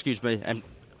Chrysler, and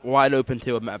wide open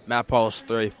to a Matt Paulus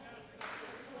 3.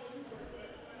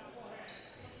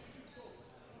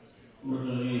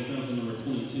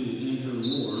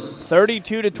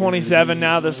 32-27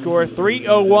 now the score.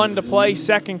 3:01 to play,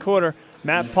 second quarter.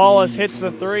 Matt Paulus hits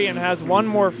the 3 and has one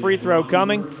more free throw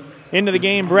coming. Into the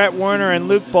game, Brett Werner and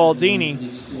Luke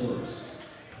Baldini.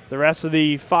 The rest of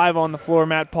the 5 on the floor,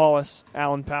 Matt Paulus,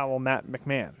 Alan Powell, Matt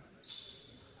McMahon.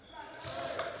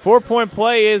 4-point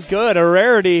play is good, a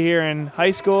rarity here in high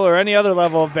school or any other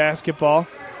level of basketball.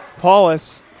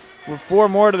 Paulus with 4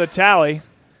 more to the tally.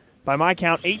 By my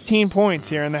count, 18 points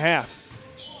here in the half.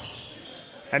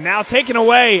 And now taken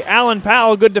away, Alan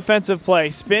Powell, good defensive play.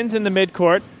 Spins in the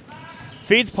midcourt,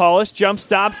 feeds Paulus, jump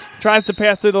stops, tries to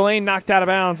pass through the lane, knocked out of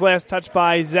bounds. Last touch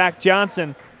by Zach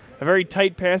Johnson. A very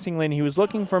tight passing lane. He was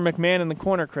looking for McMahon in the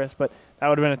corner, Chris, but that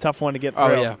would have been a tough one to get through.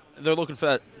 Oh, yeah. They're looking for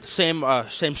that same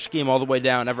scheme all the way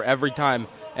down every time.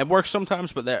 It works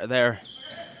sometimes, but there,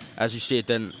 as you see, it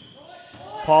didn't.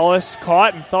 Paulus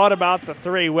caught and thought about the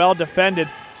 3. Well defended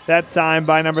that time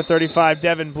by number 35,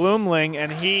 Devin Bloomling,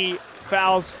 and he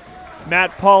fouls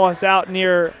Matt Paulus out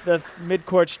near the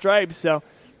midcourt stripe. So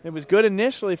it was good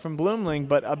initially from Bloomling,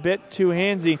 but a bit too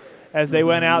handsy as they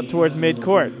went out towards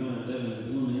midcourt.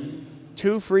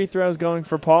 2 free throws going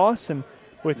for Paulus, and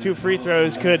with 2 free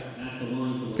throws could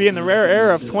be in the rare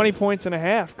era of 20 points and a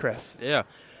half, Chris. Yeah.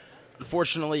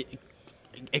 Unfortunately,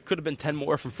 it could have been 10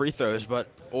 more from free throws,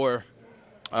 or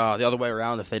the other way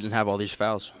around if they didn't have all these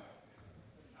fouls.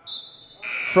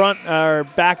 Front or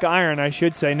back iron, I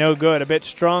should say, no good. A bit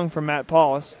strong from Matt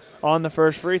Paulus on the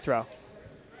first free throw.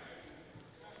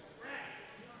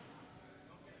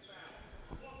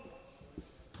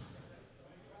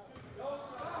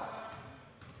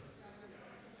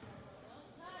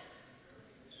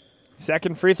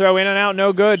 Second free throw in and out,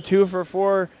 no good. 2 for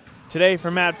 4 today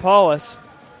for Matt Paulus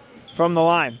from the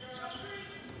line.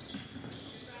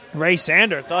 Ray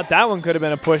Sander thought that one could have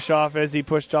been a push-off as he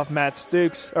pushed off Matt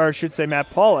Stukes, or I should say Matt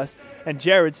Paulus, and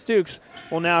Jared Stukes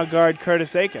will now guard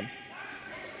Curtis Aiken.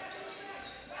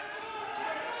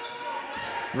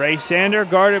 Ray Sander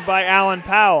guarded by Alan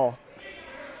Powell.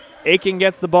 Aiken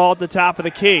gets the ball at the top of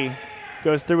the key.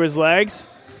 Goes through his legs.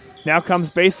 Now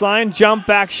comes baseline. Jump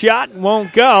back shot.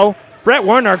 Won't go. Brett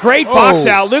Werner, great box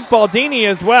out. Luke Baldini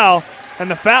as well. And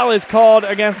the foul is called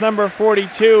against number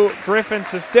 42, Griffin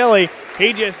Sestilli.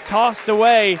 He just tossed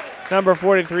away number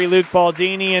 43, Luke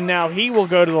Baldini, and now he will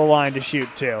go to the line to shoot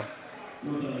two.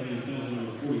 North Allegheny fouls on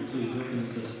number 42, Griffin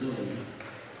Sestilli.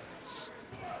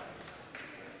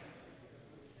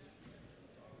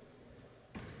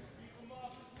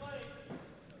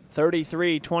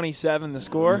 33-27 the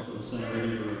score.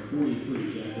 Saturday number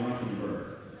 43, Jack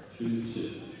Rothenberg, shooting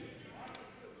two.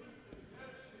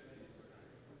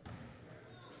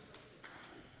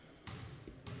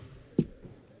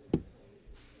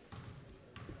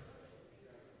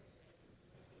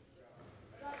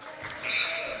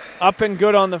 Up and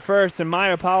good on the first, and my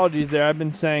apologies there. I've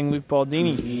been saying Luke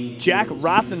Baldini. Jack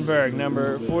Rothenberg,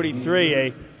 number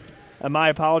 43. My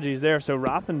apologies there. So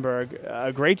Rothenberg,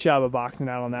 a great job of boxing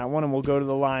out on that one, and will go to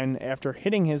the line after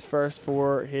hitting his first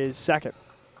for his second.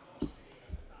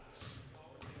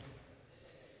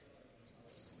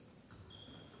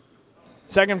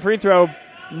 Second free throw,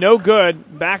 no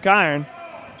good. Back iron.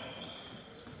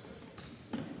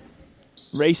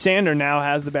 Ray Sander now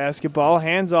has the basketball.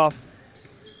 Hands off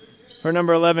for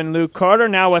number 11, Luke Carter.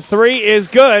 Now a three is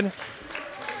good.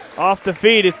 Off the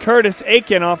feed, it's Curtis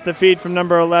Aiken off the feed from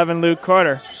number 11, Luke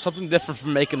Carter. Something different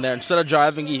from Aiken there. Instead of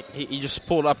driving, he just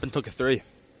pulled up and took a three.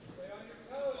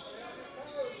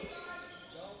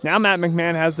 Now Matt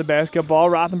McMahon has the basketball.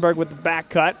 Rothenberg with the back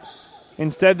cut.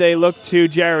 Instead, they look to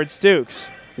Jared Stukes.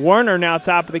 Werner now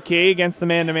top of the key against the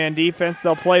man-to-man defense.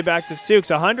 They'll play back to Stukes.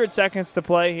 100 seconds to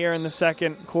play here in the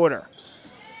second quarter.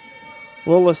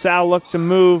 Will LaSalle look to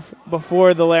move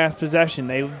before the last possession?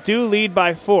 They do lead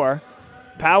by 4.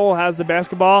 Powell has the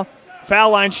basketball.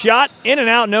 Foul line shot. In and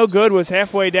out, no good, was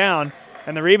halfway down.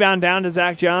 And the rebound down to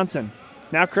Zach Johnson.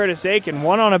 Now Curtis Aiken,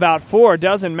 1 on about 4,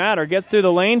 doesn't matter. Gets through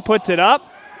the lane, puts it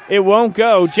up. It won't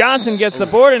go. Johnson gets the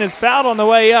board and is fouled on the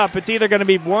way up. It's either going to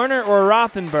be Werner or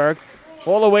Rothenberg.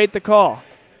 We'll await the call.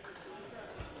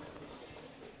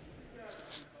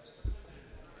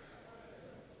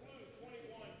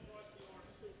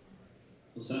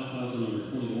 LaSalle fouls on number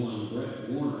 21, Brett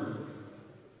Warner.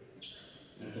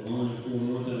 At the line for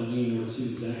North Allegheny, number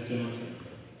 2, Zach Johnson.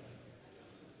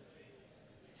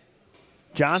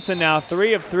 Johnson now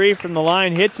 3 of 3 from the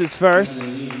line, hits his first.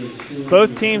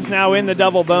 Both teams now in the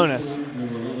double bonus.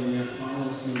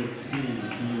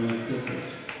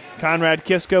 Conrad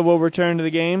Kiska will return to the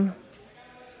game,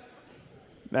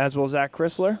 as will Zach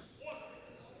Chrysler.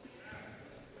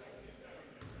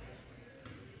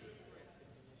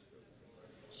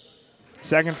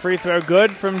 Second free throw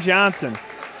good from Johnson.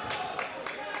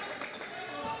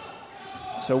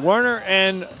 So Werner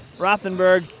and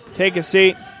Rothenberg take a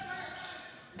seat.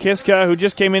 Kiska, who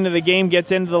just came into the game,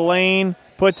 gets into the lane,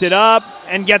 puts it up,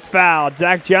 and gets fouled.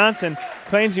 Zach Johnson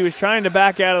claims he was trying to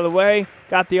back out of the way,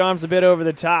 got the arms a bit over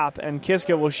the top, and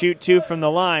Kiska will shoot 2 from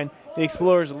the line. The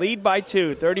Explorers lead by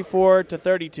 2,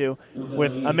 34-32,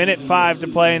 with 1:05 to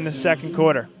play in the second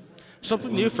quarter.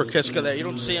 Something new for Kiska there. You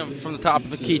don't see him from the top of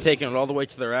the key taking it all the way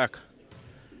to the rack.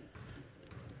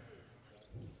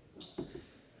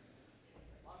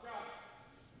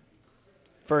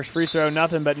 First free throw,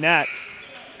 nothing but net.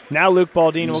 Now Luke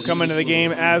Baldini will come into the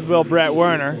game, as will Brett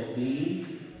Werner.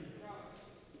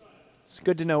 It's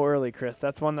good to know early, Chris.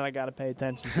 That's one that I got to pay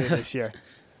attention to this year.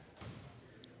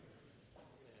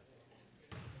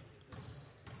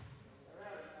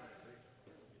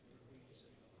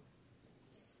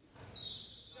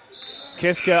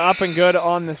 Kiska up and good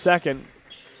on the second.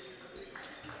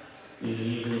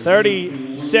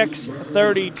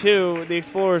 36-32, the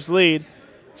Explorers lead.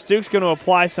 Stukes going to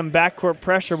apply some backcourt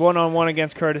pressure one-on-one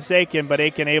against Curtis Aiken, but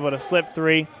Aiken able to slip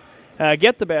 3,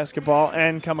 get the basketball,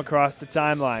 and come across the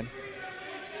timeline.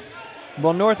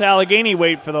 Will North Allegheny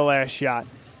wait for the last shot?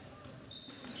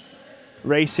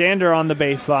 Ray Sander on the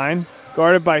baseline,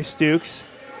 guarded by Stukes.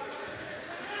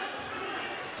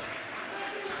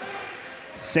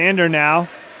 Sander now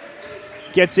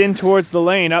gets in towards the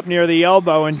lane, up near the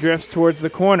elbow, and drifts towards the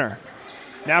corner.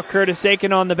 Now Curtis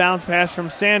Aiken on the bounce pass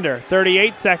from Sander.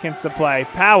 38 seconds to play.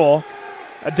 Powell,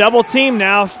 a double team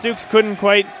now. Stukes couldn't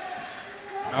quite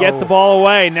get the ball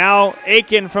away. Now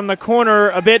Aiken from the corner,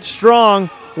 a bit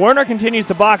strong. Werner continues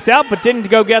to box out, but didn't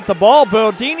go get the ball.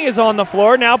 Baldini is on the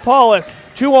floor. Now Paulus,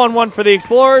 2-on-1 for the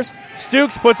Explorers.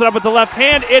 Stukes puts it up with the left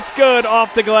hand. It's good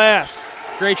off the glass.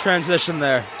 Great transition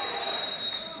there.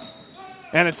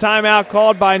 And a timeout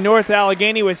called by North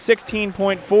Allegheny with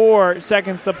 16.4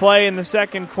 seconds to play in the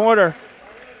second quarter.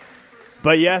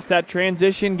 But yes, that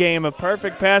transition game, a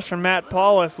perfect pass from Matt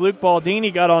Paulus. Luke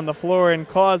Baldini got on the floor and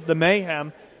caused the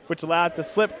mayhem, which allowed it to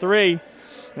slip three.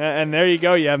 And there you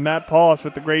go. You have Matt Paulus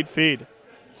with the great feed.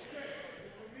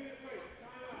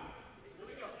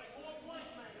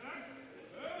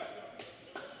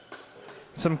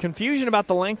 Some confusion about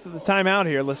the length of the timeout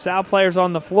here. LaSalle players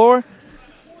on the floor,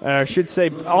 or I should say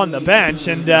on the bench,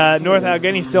 and North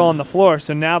Allegheny still on the floor.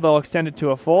 So now they'll extend it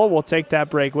to a full. We'll take that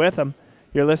break with them.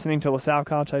 You're listening to LaSalle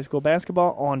College High School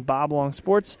basketball on Bob Long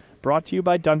Sports, brought to you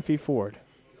by Dunphy Ford.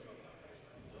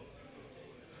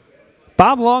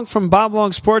 Bob Long from Bob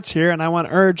Long Sports here, and I want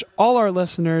to urge all our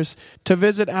listeners to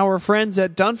visit our friends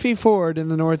at Dunphy Ford in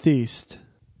the Northeast.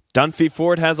 Dunphy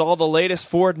Ford has all the latest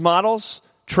Ford models,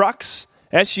 trucks,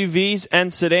 SUVs,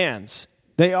 and sedans.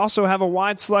 They also have a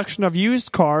wide selection of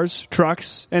used cars,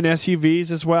 trucks, and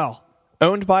SUVs as well.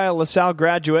 Owned by a LaSalle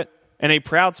graduate and a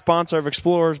proud sponsor of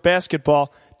Explorers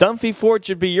basketball, Dunphy Ford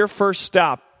should be your first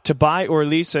stop to buy or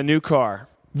lease a new car.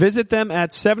 Visit them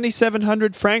at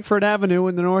 7700 Frankfort Avenue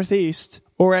in the Northeast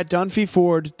or at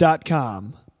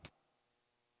dunphyford.com.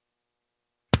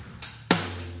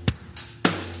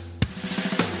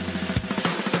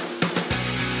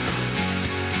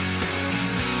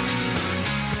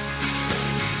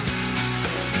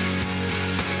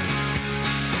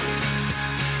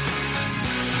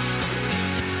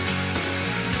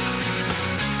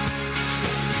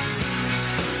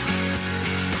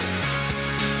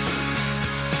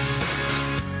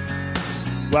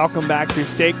 Welcome back to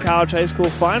State College High School.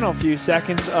 Final few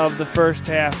seconds of the first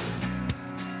half.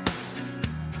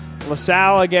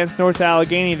 LaSalle against North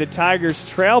Allegheny. The Tigers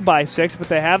trail by 6, but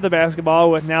they have the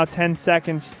basketball with now 10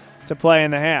 seconds to play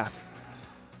in the half.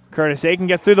 Curtis Aiken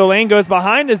gets through the lane, goes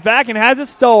behind his back, and has it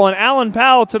stolen. Allen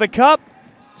Powell to the cup.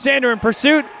 Sander in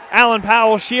pursuit. Allen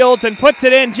Powell shields and puts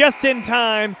it in just in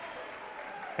time.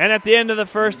 And at the end of the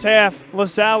first half,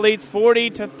 LaSalle leads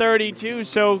 40-32.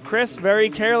 So Chris,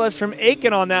 very careless from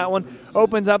Aiken on that one,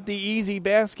 opens up the easy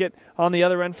basket on the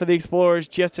other end for the Explorers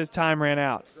just as time ran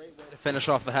out. Great way to finish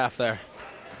off the half there.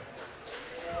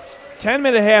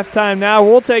 10-minute halftime now.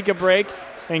 We'll take a break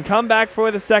and come back for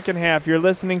the second half. You're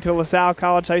listening to LaSalle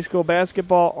College High School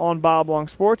basketball on Bob Long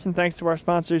Sports, and thanks to our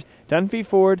sponsors, Dunphy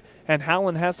Ford and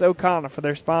Howland Hess O'Connor, for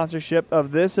their sponsorship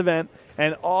of this event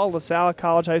and all LaSalle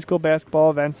College High School basketball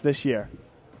events this year.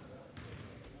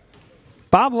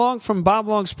 Bob Long from Bob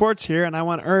Long Sports here, and I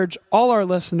want to urge all our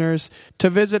listeners to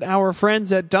visit our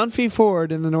friends at Dunphy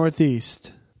Ford in the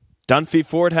Northeast. Dunphy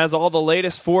Ford has all the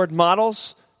latest Ford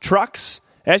models, trucks,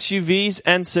 SUVs,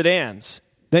 and sedans.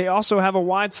 They also have a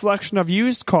wide selection of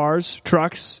used cars,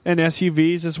 trucks, and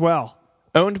SUVs as well.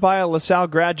 Owned by a LaSalle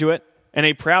graduate and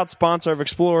a proud sponsor of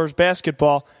Explorers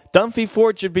basketball, Dunphy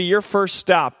Ford should be your first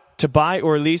stop to buy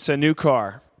or lease a new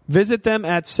car. Visit them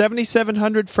at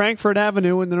 7700 Frankfort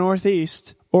Avenue in the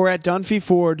Northeast or at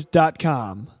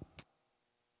dunphyford.com.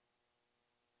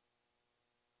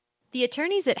 The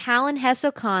attorneys at Howland Hess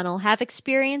O'Connell have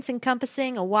experience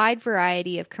encompassing a wide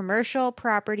variety of commercial,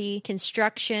 property,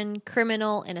 construction,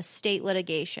 criminal, and estate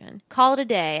litigation. Call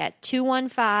today at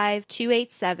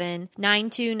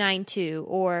 215-287-9292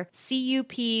 or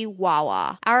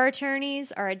CUP-WAWA. Our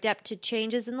attorneys are adept to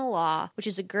changes in the law, which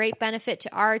is a great benefit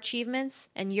to our achievements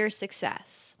and your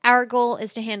success. Our goal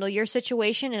is to handle your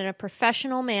situation in a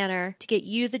professional manner to get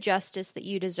you the justice that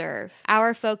you deserve.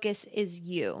 Our focus is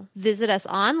you. Visit us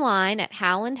online at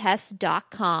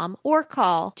howlandhess.com or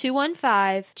call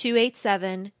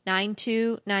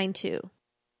 215-287-9292.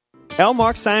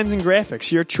 Elmark Signs and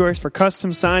Graphics, your choice for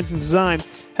custom signs and design,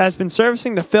 has been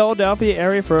servicing the Philadelphia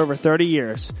area for over 30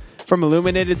 years. From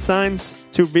illuminated signs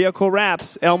to vehicle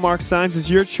wraps, Elmark Signs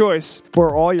is your choice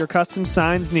for all your custom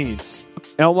signs needs.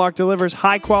 Elmark delivers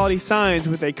high-quality signs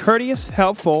with a courteous,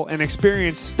 helpful, and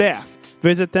experienced staff.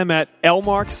 Visit them at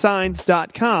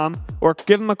elmarksigns.com or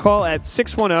give them a call at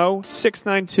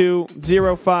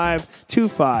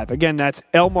 610-692-0525. Again, that's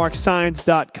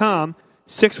elmarksigns.com,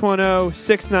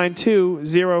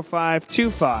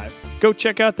 610-692-0525. Go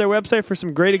check out their website for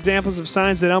some great examples of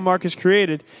signs that Elmark has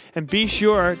created, and be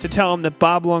sure to tell them that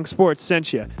Bob Long Sports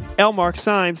sent you.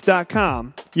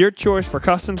 elmarksigns.com, your choice for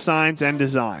custom signs and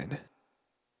design.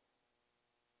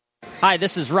 Hi,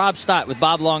 this is Rob Stott with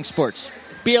Bob Long Sports.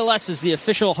 BLS is the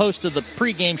official host of the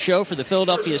pregame show for the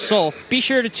Philadelphia Soul. Be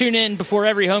sure to tune in before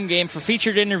every home game for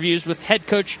featured interviews with head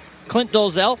coach Clint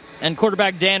Dolzell and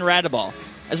quarterback Dan Radeball,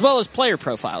 as well as player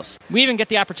profiles. We even get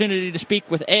the opportunity to speak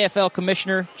with AFL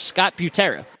Commissioner Scott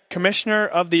Butera. Commissioner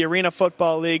of the Arena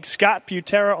Football League, Scott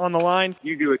Butera on the line.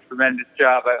 You do a tremendous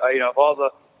job. Of all the,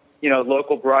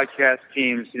 local broadcast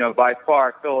teams, by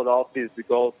far Philadelphia is the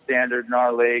gold standard in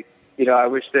our league. I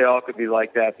wish they all could be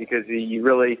like that because you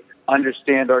really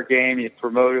understand our game, you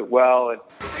promote it well. And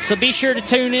So be sure to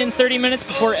tune in 30 minutes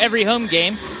before every home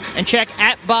game and check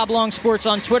at Bob Long Sports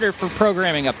on Twitter for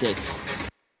programming updates.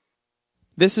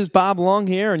 This is Bob Long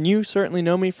here, and you certainly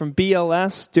know me from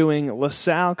BLS, doing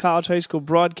LaSalle College High School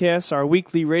broadcasts, our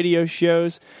weekly radio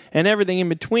shows, and everything in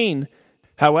between.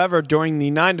 However, during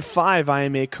the 9 to 5, I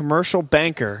am a commercial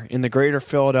banker in the greater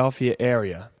Philadelphia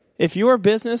area. If your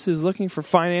business is looking for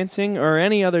financing or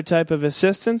any other type of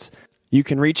assistance, you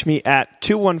can reach me at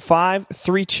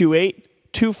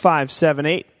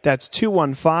 215-328-2578. That's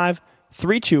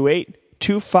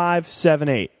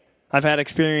 215-328-2578. I've had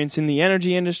experience in the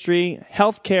energy industry,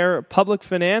 healthcare, public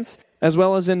finance, as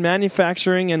well as in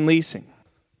manufacturing and leasing.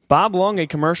 Bob Long, a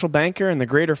commercial banker in the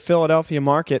greater Philadelphia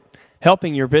market,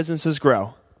 helping your businesses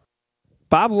grow.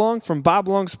 Bob Long from Bob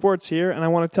Long Sports here, and I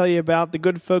want to tell you about the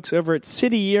good folks over at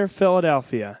City Year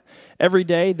Philadelphia. Every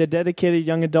day, the dedicated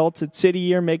young adults at City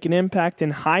Year make an impact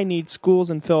in high-need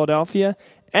schools in Philadelphia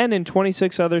and in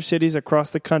 26 other cities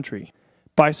across the country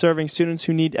by serving students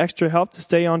who need extra help to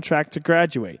stay on track to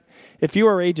graduate. If you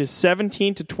are ages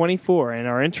 17 to 24 and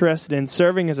are interested in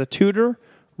serving as a tutor,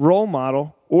 role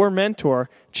model, or mentor,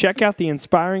 check out the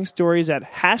inspiring stories at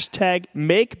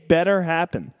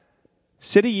 #MakeBetterHappen.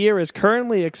 City Year is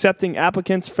currently accepting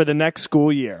applicants for the next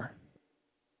school year.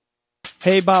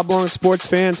 Hey Bob Long sports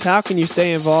fans, how can you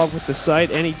stay involved with the site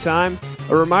anytime?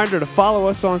 A reminder to follow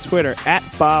us on Twitter at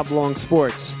Bob Long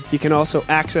Sports. You can also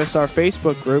access our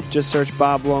Facebook group. Just search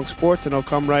Bob Long Sports and it'll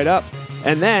come right up.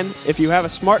 And then, if you have a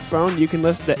smartphone, you can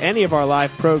listen to any of our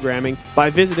live programming by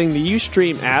visiting the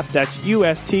Ustream app, that's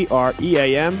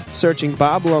USTREAM, searching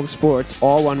Bob Long Sports,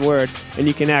 all one word, and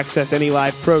you can access any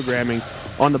live programming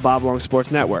on the Bob Long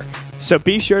Sports Network. So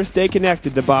be sure to stay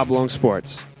connected to Bob Long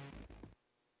Sports.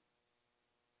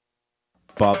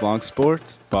 Bob Long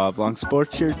Sports,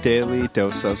 your daily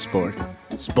dose of sports.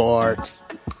 Sports.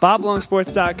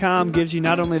 BobLongSports.com gives you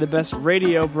not only the best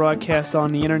radio broadcasts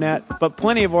on the internet, but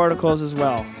plenty of articles as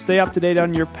well. Stay up to date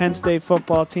on your Penn State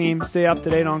football team, stay up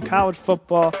to date on college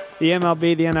football, the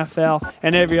MLB, the NFL,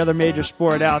 and every other major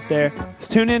sport out there.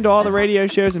 Just tune in to all the radio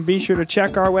shows and be sure to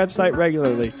check our website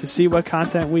regularly to see what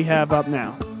content we have up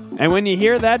now. And when you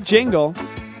hear that jingle,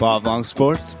 Bob Long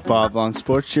Sports,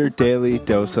 your daily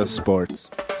dose of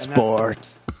sports.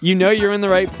 Sports. You know you're in the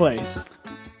right place.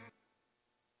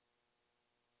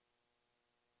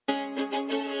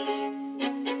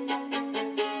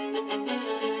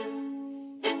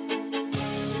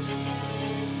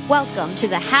 Welcome to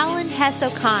the Howland Hess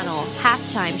O'Connell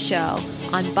halftime show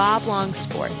on Bob Long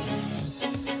Sports.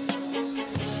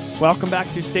 Welcome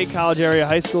back to State College Area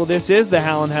High School. This is the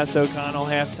Howland Hess O'Connell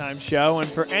halftime show, and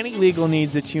for any legal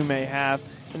needs that you may have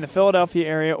in the Philadelphia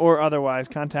area or otherwise,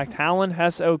 contact Howland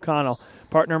Hess O'Connell.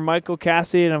 Partner Michael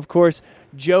Cassidy, and of course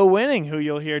Joe Winning, who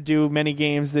you'll hear do many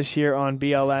games this year on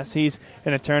BLS. He's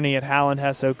an attorney at Howland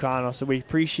Hess O'Connell, so we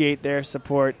appreciate their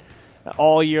support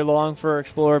all year long for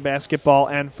Explorer basketball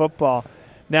and football.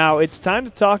 Now it's time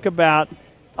to talk about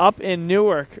up in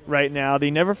Newark right now, the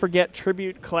Never Forget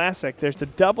Tribute Classic. There's a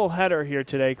doubleheader here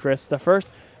today, Chris. The first,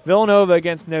 Villanova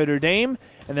against Notre Dame,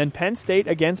 and then Penn State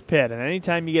against Pitt. And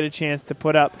anytime you get a chance to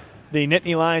put up the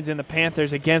Nittany Lions and the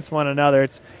Panthers against one another,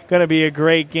 it's going to be a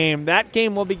great game. That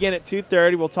game will begin at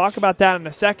 2:30. We'll talk about that in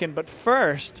a second. But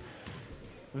first,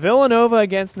 Villanova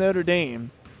against Notre Dame.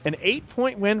 An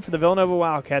 8-point win for the Villanova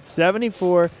Wildcats,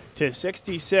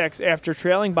 74-66 after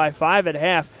trailing by 5 at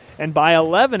half and by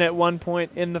 11 at one point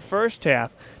in the first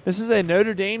half. This is a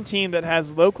Notre Dame team that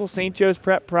has local St. Joe's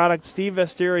Prep product Steve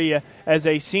Vesteria as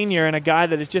a senior and a guy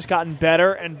that has just gotten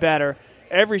better and better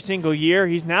every single year.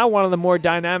 He's now one of the more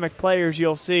dynamic players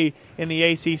you'll see in the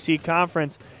ACC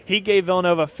Conference. He gave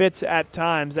Villanova fits at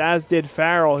times, as did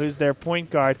Farrell, who's their point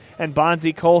guard, and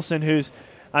Bonzi Colson, who's,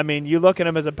 I mean, you look at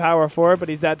him as a power forward, but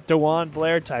he's that DeJuan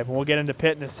Blair type, and we'll get into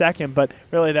Pitt in a second, but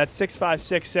really that 6'5",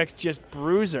 6'6", just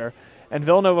bruiser. And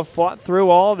Villanova fought through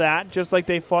all that, just like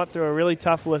they fought through a really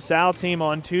tough LaSalle team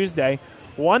on Tuesday,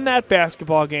 won that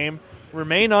basketball game,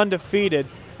 remain undefeated,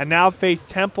 and now face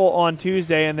Temple on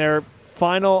Tuesday in their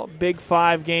final Big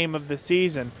Five game of the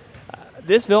season.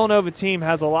 This Villanova team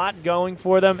has a lot going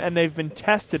for them, and they've been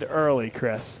tested early,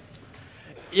 Chris.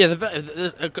 Yeah,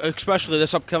 especially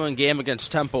this upcoming game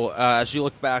against Temple. As you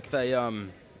look back, they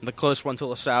the close one to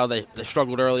LaSalle, they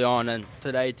struggled early on, and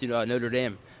today to Notre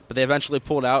Dame. But they eventually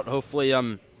pulled out. Hopefully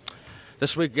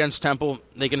this week against Temple,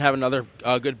 they can have another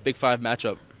good Big Five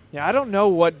matchup. Yeah, I don't know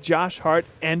what Josh Hart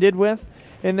ended with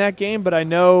in that game, but I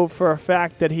know for a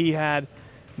fact that he had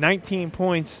 19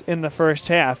 points in the first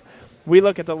half. we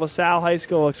look at the LaSalle High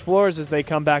School Explorers as they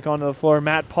come back onto the floor.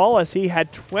 Matt Paulus, he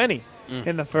had 20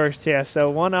 in the first half, so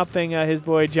one-upping his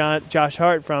boy Josh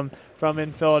Hart from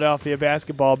in Philadelphia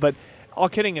basketball. But all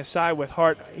kidding aside with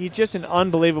Hart, he's just an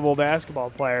unbelievable basketball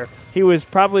player. He was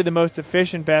probably the most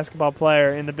efficient basketball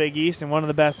player in the Big East and one of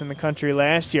the best in the country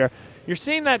last year. You're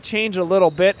seeing that change a little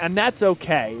bit, and that's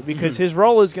okay because his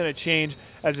role is going to change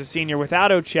as a senior without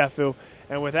Ochefu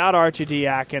and without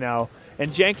Archidiakono.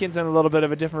 And Jenkins in a little bit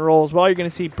of a different role as well. You're going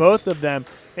to see both of them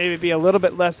maybe be a little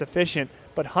bit less efficient,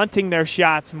 but hunting their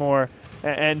shots more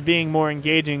and being more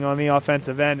engaging on the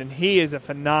offensive end. And he is a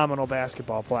phenomenal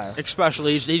basketball player.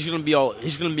 Especially, he's going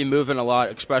to be moving a lot.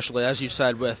 Especially as you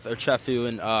said with Ochefu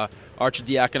and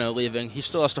Archidiakono leaving, he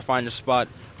still has to find a spot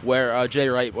where Jay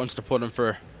Wright wants to put him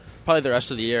for probably the rest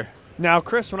of the year. Now,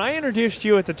 Chris, when I introduced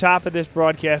you at the top of this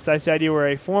broadcast, I said you were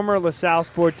a former LaSalle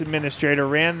sports administrator,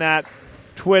 ran that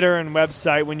Twitter and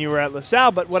website when you were at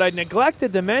LaSalle, but what I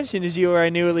neglected to mention is you were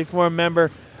a newly formed member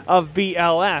of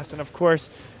BLS, and of course,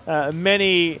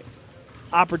 many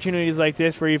opportunities like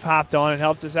this where you've hopped on and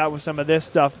helped us out with some of this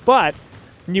stuff, but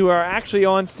you are actually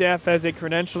on staff as a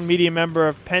credentialed media member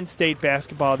of Penn State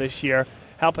basketball this year,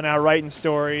 helping out writing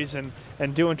stories and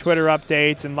doing Twitter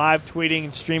updates and live tweeting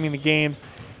and streaming the games,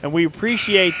 and we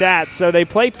appreciate that. So they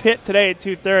play Pitt today at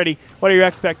 2:30. What are your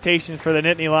expectations for the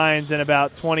Nittany Lions in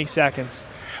about 20 seconds?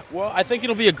 Well, I think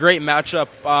it'll be a great matchup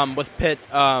with Pitt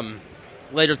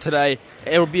later today.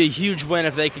 It would be a huge win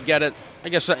if they could get it. I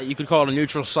guess you could call it a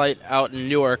neutral site out in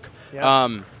Newark.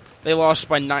 Yep. They lost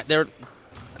by 9. They're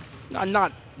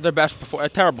not their best a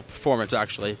terrible performance,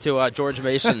 actually, to George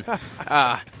Mason.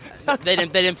 They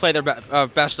didn't play their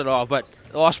best at all, but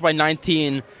lost by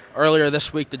 19 earlier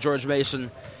this week to George Mason.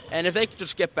 And if they could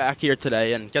just get back here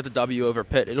today and get the W over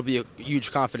Pitt, it'll be a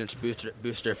huge confidence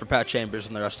booster for Pat Chambers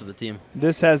and the rest of the team.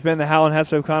 This has been the Howland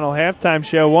Hess O'Connell Halftime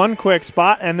Show. One quick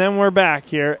spot, and then we're back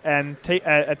here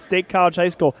at State College High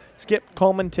School. Skip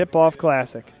Coleman Tip-Off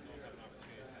Classic.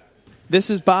 This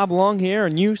is Bob Long here,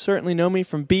 and you certainly know me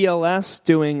from BLS,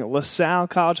 doing LaSalle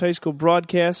College High School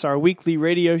broadcasts, our weekly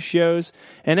radio shows,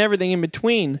 and everything in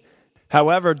between.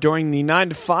 However, during the 9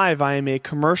 to 5, I am a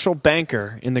commercial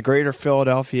banker in the greater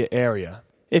Philadelphia area.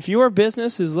 If your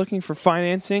business is looking for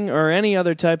financing or any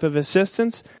other type of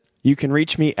assistance, you can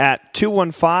reach me at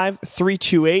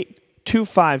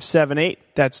 215-328-2578.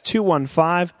 That's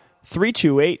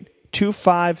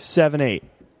 215-328-2578.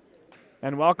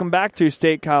 And welcome back to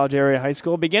State College Area High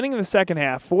School. Beginning of the second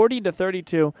half,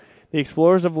 40-32, the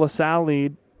Explorers of LaSalle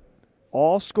lead.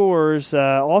 All scorers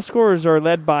are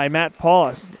led by Matt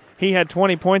Paulus. He had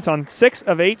 20 points on 6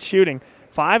 of 8 shooting,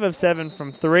 5 of 7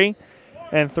 from 3,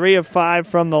 and 3 of 5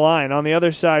 from the line. On the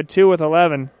other side, 2 with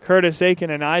 11, Curtis Aiken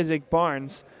and Isaac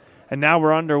Barnes. And now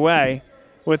we're underway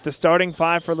with the starting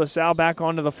 5 for LaSalle back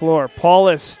onto the floor.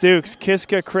 Paulus, Stukes,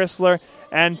 Kiska, Chrysler,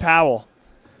 and Powell.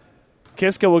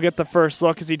 Kiska will get the first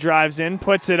look as he drives in,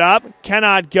 puts it up,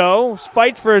 cannot go,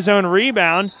 fights for his own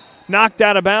rebound, knocked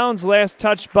out of bounds, last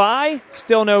touch by,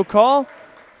 still no call.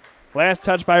 Last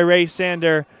touch by Ray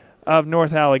Sander of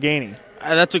North Allegheny.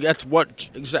 That's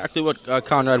exactly what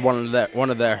Conrad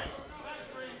wanted there.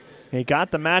 He got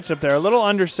the matchup there, a little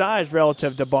undersized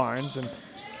relative to Barnes, and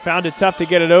found it tough to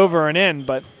get it over and in,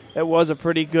 but it was a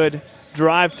pretty good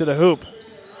drive to the hoop.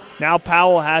 Now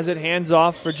Powell has it, hands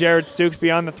off for Jared Stukes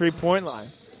beyond the three-point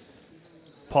line.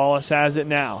 Paulus has it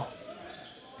now.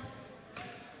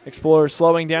 Explorers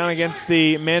slowing down against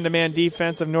the man-to-man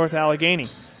defense of North Allegheny.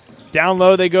 Down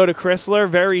low they go to Chrysler,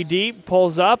 very deep,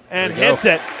 pulls up, and hits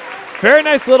it. Very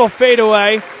nice little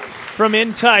fadeaway from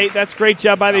in tight. That's a great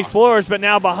job by the Explorers, but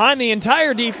now behind the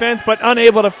entire defense, but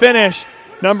unable to finish.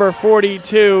 Number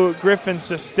 42, Griffin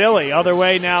Sestilli. Other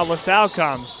way now, LaSalle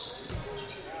comes.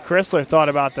 Chrysler thought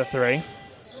about the three.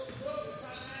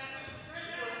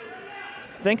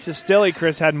 I think Sestilli,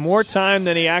 Chris, had more time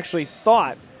than he actually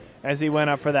thought as he went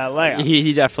up for that layup.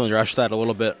 He definitely rushed that a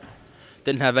little bit.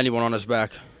 Didn't have anyone on his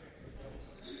back.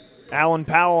 Alan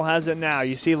Powell has it now.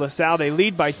 You see LaSalle, they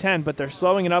lead by 10, but they're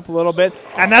slowing it up a little bit.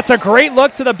 And that's a great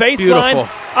look to the baseline. Beautiful.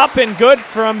 Up and good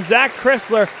from Zach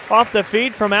Chrysler off the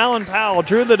feed from Alan Powell.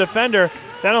 Drew the defender.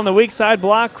 Then on the weak side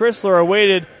block, Chrysler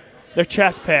awaited the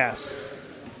chest pass.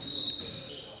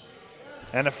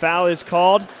 And a foul is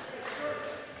called.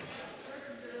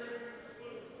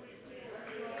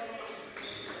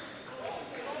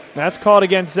 That's called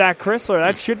against Zach Chrysler.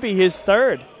 That should be his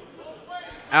third.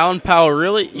 Alan Powell,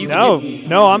 really?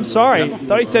 No, I'm sorry. I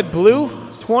thought he said blue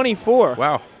 24.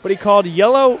 Wow. But he called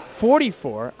yellow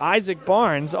 44, Isaac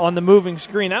Barnes, on the moving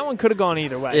screen. That one could have gone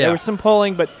either way. Yeah. There was some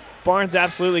pulling, but Barnes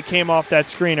absolutely came off that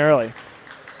screen early.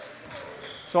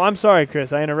 So I'm sorry,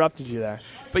 Chris. I interrupted you there.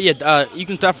 But yeah, you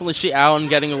can definitely see Allen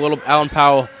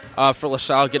Powell for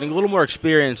LaSalle getting a little more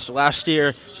experience. Last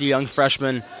year, he's a young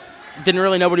freshman. Didn't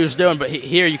really know what he was doing, but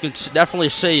here you can definitely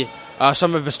see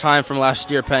some of his time from last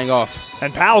year paying off.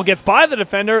 And Powell gets by the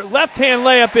defender. Left-hand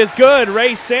layup is good.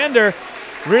 Ray Sander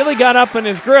really got up in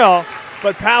his grill,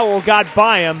 but Powell got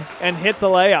by him and hit the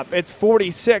layup. It's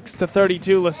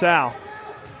 46-32 LaSalle.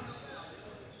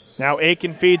 Now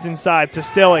Aiken feeds inside to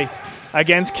Stilley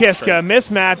against Kiska.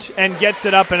 Mismatch and gets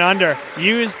it up and under.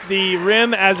 Used the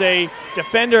rim as a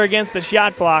defender against the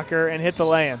shot blocker and hit the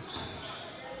lay-in.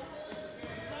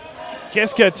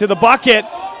 Kiska to the bucket.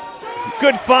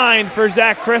 Good find for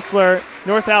Zach Chrysler.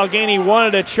 North Allegheny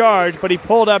wanted a charge, but he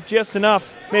pulled up just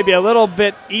enough. Maybe a little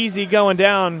bit easy going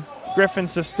down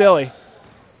Griffins to Stilley.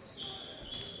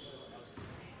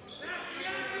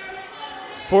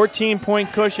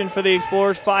 14-point cushion for the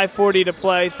Explorers, 5:40 to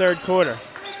play, third quarter.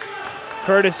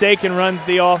 Curtis Aiken runs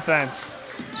the offense.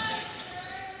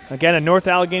 Again, a North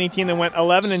Allegheny team that went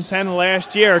 11-10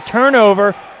 last year.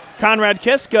 Turnover, Conrad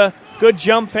Kiska. Good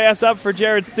jump pass up for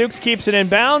Jared Stukes, keeps it in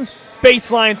bounds.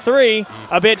 Baseline three,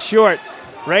 a bit short.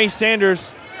 Ray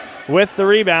Sanders with the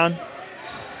rebound.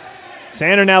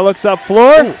 Sander now looks up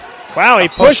floor. Ooh. Wow, he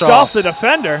pushed off the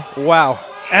defender. Wow.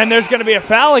 And there's going to be a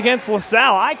foul against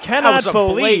LaSalle. I cannot that was a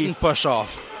believe. Blatant push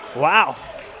off. Wow.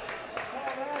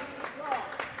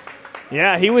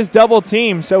 Yeah, he was double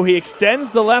teamed, so he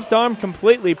extends the left arm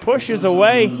completely, pushes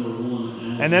away,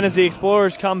 and then as the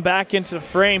Explorers come back into the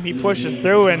frame, he pushes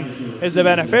through and is the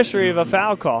beneficiary of a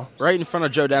foul call. Right in front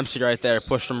of Joe Dempsey right there.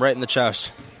 Pushed him right in the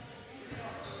chest.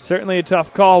 Certainly a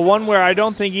tough call, one where I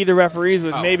don't think either referees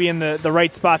was maybe in the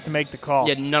right spot to make the call.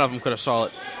 Yeah, none of them could have saw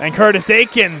it. And Curtis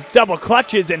Aiken double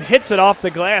clutches and hits it off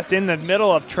the glass in the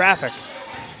middle of traffic.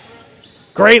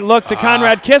 Great look to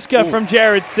Conrad Kiska from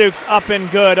Jared Stukes, up and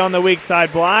good on the weak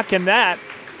side block. And that,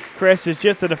 Chris, is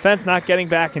just the defense not getting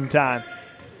back in time.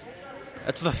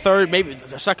 That's the third, maybe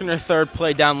the second or third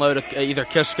play down low to either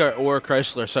Kiska or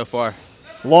Chrysler so far.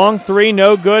 Long three,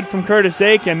 no good from Curtis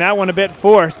Aiken. That one a bit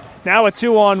forced. Now a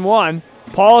 2-on-1.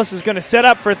 Paulus is going to set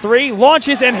up for three,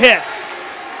 launches and hits.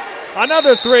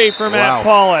 Another three for Matt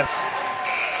Paulus.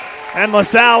 And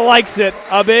LaSalle likes it.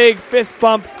 A big fist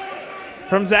bump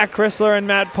from Zach Chrysler and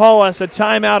Matt Paulus. A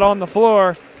timeout on the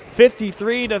floor.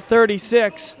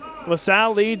 53-36.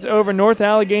 LaSalle leads over North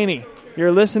Allegheny.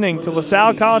 You're listening to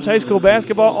LaSalle College High School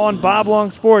basketball on Bob Long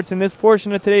Sports. In this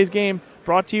portion of today's game,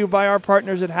 brought to you by our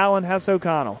partners at Howland Hess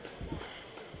O'Connell.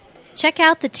 Check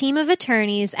out the team of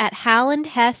attorneys at Howland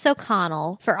Hess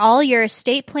O'Connell for all your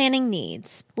estate planning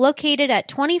needs. Located at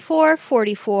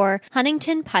 2444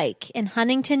 Huntington Pike in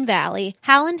Huntington Valley,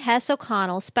 Howland Hess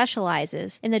O'Connell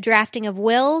specializes in the drafting of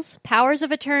wills, powers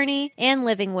of attorney, and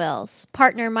living wills.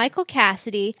 Partner Michael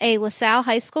Cassidy, a LaSalle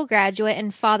High School graduate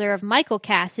and father of Michael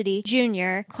Cassidy,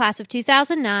 Jr., class of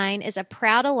 2009, is a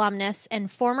proud alumnus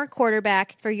and former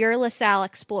quarterback for your LaSalle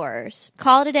Explorers.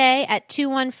 Call today at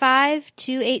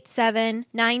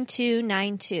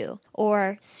 215-287-9292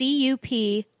 or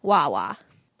CUP Wawa.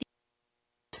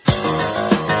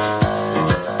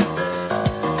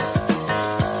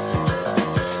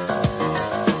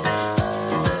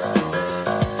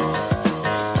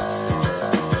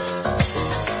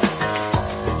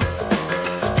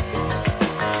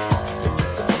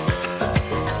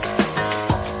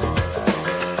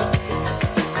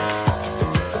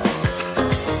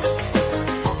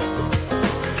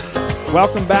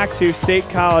 Welcome back to State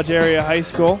College Area High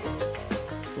School.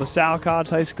 LaSalle College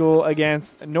High School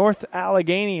against North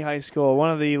Allegheny High School,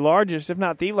 one of the largest, if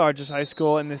not the largest high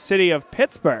school in the city of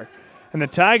Pittsburgh. And the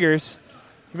Tigers,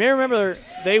 you may remember,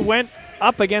 they went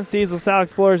up against these LaSalle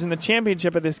Explorers in the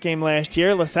championship of this game last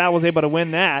year. LaSalle was able to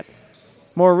win that.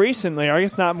 More recently, or I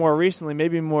guess not more recently,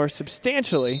 maybe more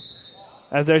substantially,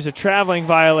 as there's a traveling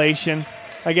violation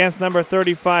against number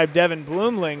 35, Devin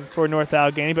Bloomling, for North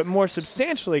Allegheny. But more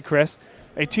substantially, Chris,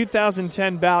 a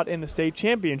 2010 bout in the state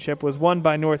championship was won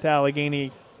by North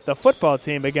Allegheny, the football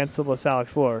team, against the LaSalle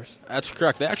Explorers. That's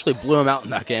correct. They actually blew them out in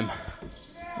that game.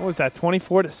 What was that,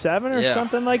 24-7 or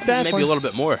something like that? Maybe a little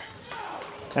bit more.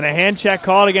 And a hand check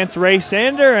called against Ray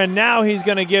Sander, and now he's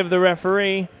going to give the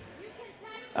referee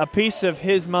a piece of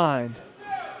his mind.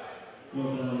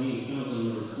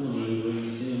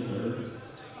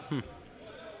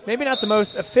 Maybe not the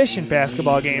most efficient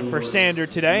basketball game for Sander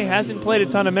today. Hasn't played a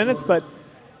ton of minutes, but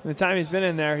in the time he's been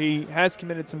in there, he has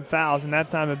committed some fouls, and that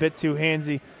time a bit too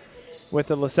handsy with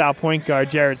the LaSalle point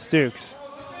guard, Jared Stukes.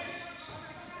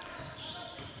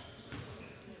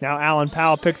 Now Alan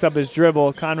Powell picks up his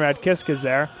dribble. Conrad Kiska's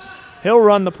there. He'll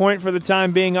run the point for the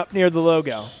time being up near the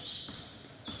logo.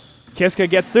 Kiska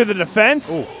gets through the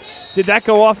defense. Ooh. Did that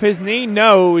go off his knee?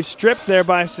 No, it was stripped there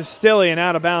by Salle and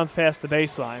out of bounds past the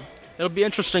baseline. It'll be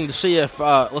interesting to see if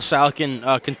LaSalle can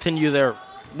continue their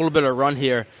little bit of run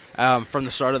here from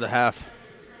the start of the half.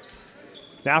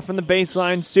 Now from the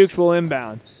baseline, Stukes will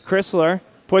inbound. Chrysler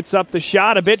puts up the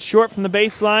shot a bit short from the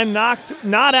baseline,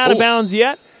 not out of bounds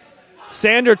yet.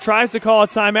 Sander tries to call a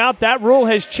timeout. That rule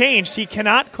has changed. He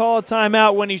cannot call a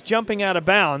timeout when he's jumping out of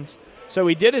bounds. So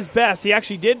he did his best. He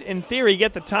actually did, in theory,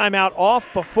 get the timeout off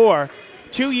before.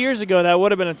 2 years ago, that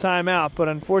would have been a timeout, but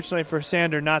unfortunately for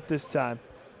Sander, not this time.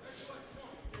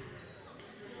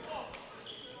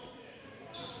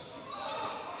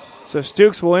 So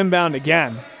Stukes will inbound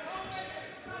again.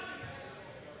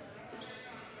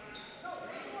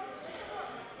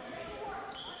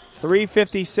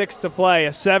 .356 to play, a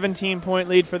 17-point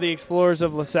lead for the Explorers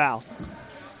of LaSalle.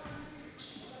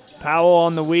 Powell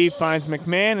on the weave finds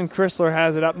McMahon, and Chrysler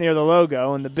has it up near the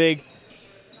logo, and the big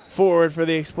forward for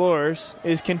the Explorers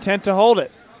is content to hold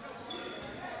it.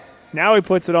 Now he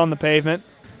puts it on the pavement.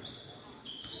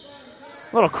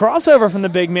 Little crossover from the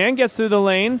big man, gets through the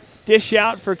lane, dish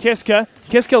out for Kiska.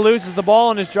 Kiska loses the ball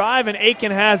on his drive, and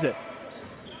Aiken has it.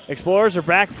 Explorers are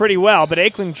back pretty well, but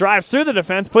Aiken drives through the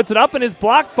defense, puts it up, and is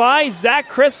blocked by Zach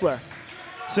Chrysler.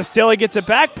 Salle gets it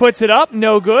back, puts it up,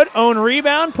 no good. Own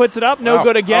rebound, puts it up, no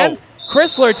good again.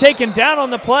 Chrysler taken down on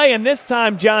the play, and this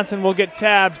time Johnson will get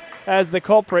tabbed as the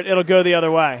culprit. It'll go the other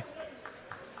way.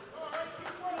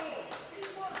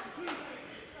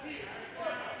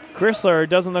 Chrysler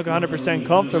doesn't look 100%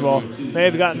 comfortable. May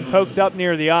have gotten poked up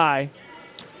near the eye,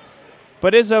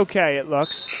 but is okay, it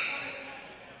looks.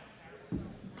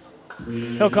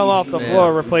 He'll come off the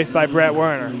floor, replaced by Brett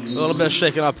Werner. A little bit of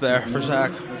shaking up there for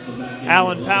Zach.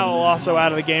 Alan Powell also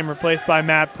out of the game, replaced by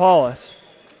Matt Paulus.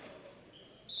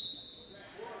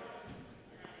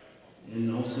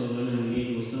 And also entering the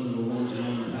game was number 1,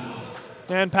 Alan Powell.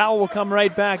 And Powell will come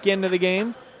right back into the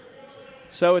game.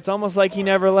 So it's almost like he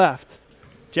never left.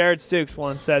 Jared Stukes will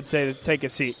instead say to take a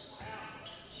seat.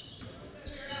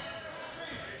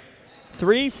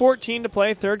 3:14 to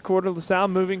play, third quarter. LaSalle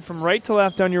moving from right to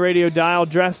left on your radio dial,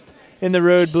 dressed in the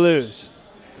road blues.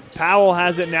 Powell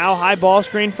has it now, high ball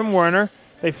screen from Werner.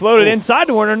 They float it inside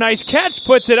to Werner, nice catch,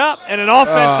 puts it up, and an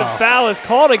offensive foul is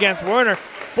called against Werner.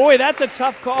 Boy, that's a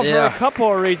tough call for a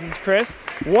couple of reasons, Chris.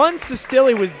 One,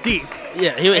 Salle was deep.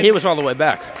 Yeah, he was all the way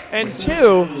back. And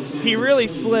two, he really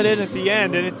slid in at the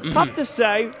end, and it's tough to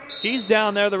say. He's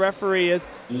down there, the referee is,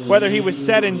 whether he was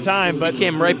set in time. But he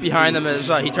came right behind them as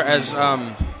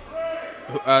either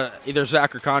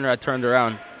Zach or Conrad turned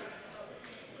around.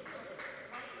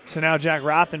 So now Jack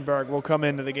Rothenberg will come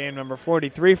into the game, number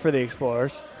 43 for the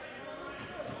Explorers.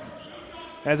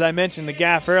 As I mentioned, the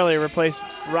gaff earlier replaced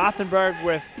Rothenberg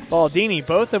with Baldini,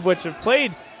 both of which have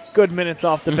played good minutes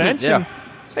off the bench. And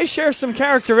they share some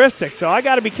characteristics, so I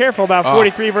got to be careful about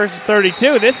 43 versus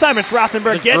 32. This time it's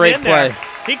Rothenberg getting in there.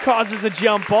 He causes a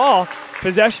jump ball.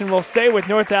 Possession will stay with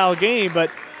North Allegheny, but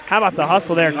how about the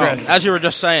hustle there, Chris? As you were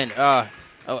just saying,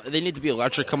 they need to be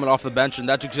electric coming off the bench, and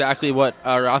that's exactly what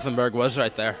Rothenberg was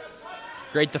right there.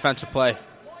 Great defensive play.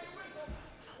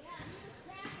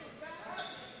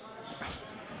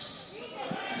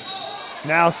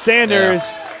 Now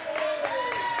Sanders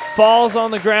falls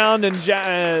on the ground, and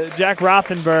Jack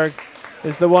Rothenberg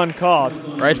is the one called.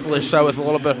 Rightfully so, with a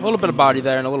little bit of body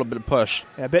there and a little bit of push.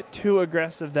 Yeah, a bit too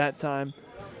aggressive that time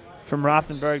from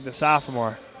Rothenberg, the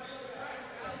sophomore.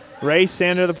 Ray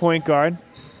Sander, the point guard.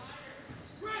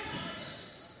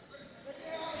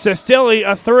 Salle,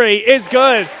 a three, is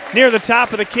good. Near the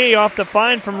top of the key off the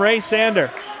find from Ray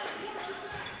Sander.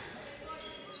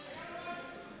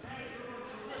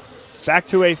 Back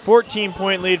to a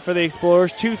 14-point lead for the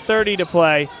Explorers. 2:30 to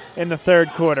play in the third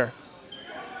quarter.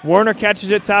 Werner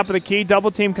catches it top of the key. Double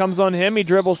team comes on him. He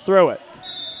dribbles through it.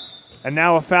 And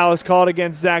now a foul is called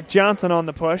against Zach Johnson on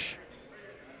the push.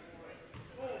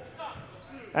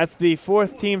 That's the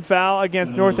fourth team foul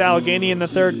against North Allegheny in the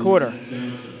third quarter.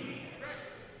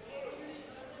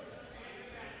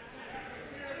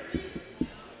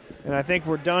 And I think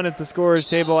we're done at the scorer's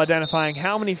table identifying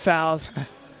how many fouls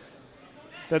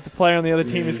that the player on the other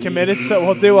team is committed, so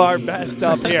we'll do our best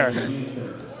up here.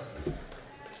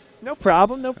 No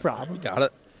problem, no problem. You got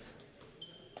it.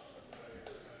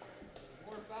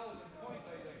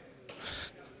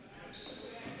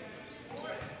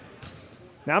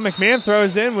 Now McMahon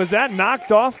throws in. Was that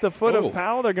knocked off the foot of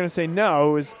Powell? They're going to say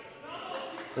no. It was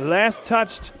last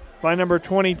touched by number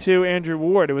 22, Andrew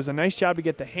Ward. It was a nice job to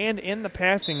get the hand in the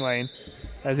passing lane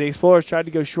as the Explorers tried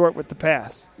to go short with the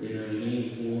pass. For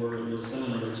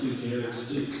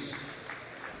Stukes.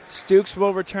 Stukes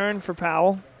will return for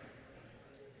Powell.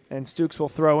 and Stooks will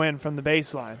throw in from the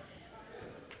baseline.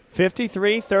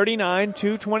 53-39,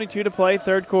 2:22 to play,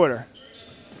 third quarter.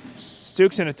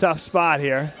 Stooks in a tough spot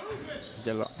here.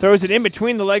 Throws it in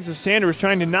between the legs of Sanders,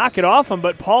 trying to knock it off him,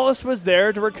 but Paulus was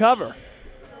there to recover.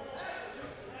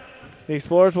 The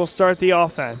Explorers will start the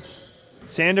offense.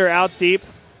 Sander out deep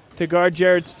to guard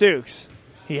Jared Stooks.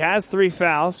 He has 3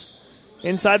 fouls.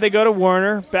 Inside they go to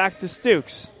Werner, back to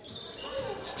Stooks.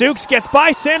 Stooks gets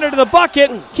by Sander to the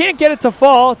bucket, can't get it to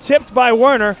fall, tipped by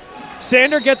Werner.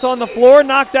 Sander gets on the floor,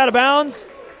 knocked out of bounds.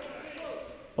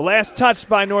 The last touch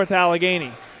by North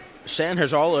Allegheny.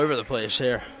 Sanders all over the place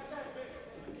here.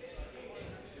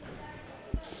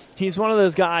 He's one of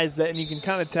those guys that, and you can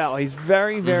kind of tell, he's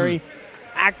very, very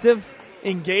active,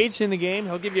 engaged in the game.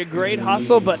 He'll give you a great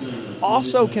hustle, but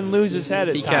also can lose his head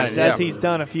at times, as he's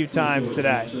done a few times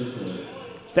today.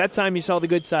 That time you saw the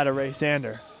good side of Ray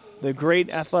Sander, the great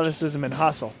athleticism and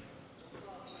hustle.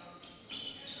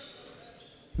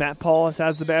 Matt Paulus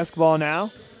has the basketball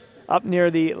now, up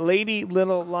near the Lady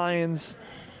Little Lions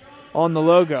on the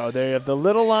logo. They have the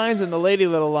Little Lions and the Lady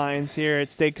Little Lions here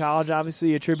at State College.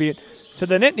 Obviously a tribute to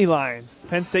the Nittany Lions,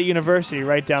 Penn State University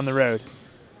right down the road.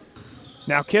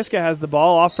 Now Kiska has the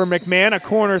ball, off for McMahon. A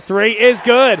corner 3 is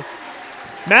good.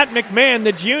 Matt McMahon,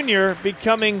 the junior,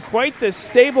 becoming quite the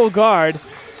stable guard,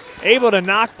 able to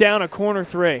knock down a corner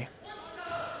 3.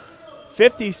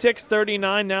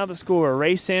 56-39 now the score.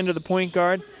 Ray Sander, the point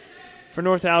guard for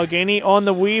North Allegheny. On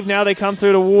the weave, now they come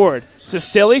through to Ward.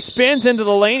 Sestilli spins into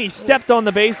the lane. He stepped on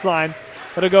the baseline.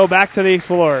 It'll go back to the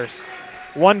Explorers.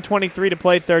 1:23 to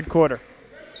play, third quarter.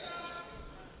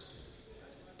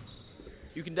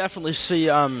 You can definitely see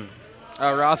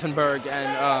Rothenberg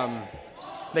and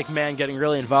McMahon getting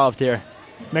really involved here.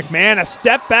 McMahon, a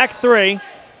step back 3.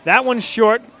 That one's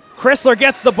short. Chrysler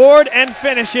gets the board and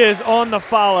finishes on the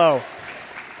follow.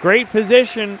 Great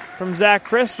position from Zach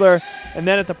Chrysler. And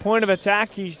then at the point of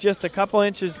attack, he's just a couple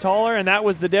inches taller, and that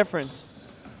was the difference.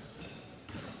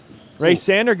 Ray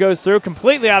Sander goes through,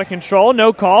 completely out of control,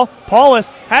 no call. Paulus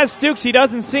has Stooks, he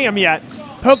doesn't see him yet.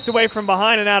 Poked away from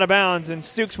behind and out of bounds, and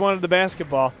Stooks wanted the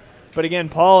basketball. But again,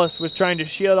 Paulus was trying to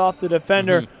shield off the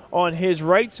defender on his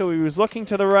right, so he was looking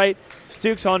to the right.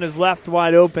 Stooks on his left,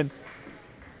 wide open.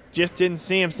 Just didn't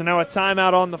see him, so now a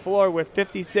timeout on the floor with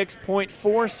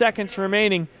 56.4 seconds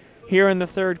remaining here in the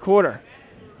third quarter.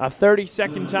 A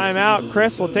 30-second timeout.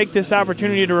 Chris will take this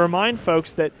opportunity to remind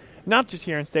folks that not just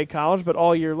here in State College, but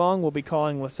all year long, we'll be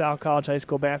calling LaSalle College High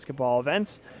School basketball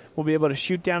events. We'll be able to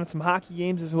shoot down some hockey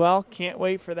games as well. Can't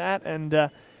wait for that.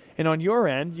 And on your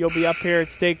end, you'll be up here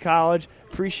at State College.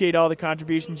 Appreciate all the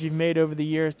contributions you've made over the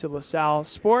years to LaSalle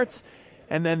sports,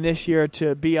 and then this year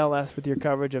to BLS with your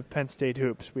coverage of Penn State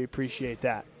hoops. We appreciate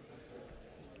that.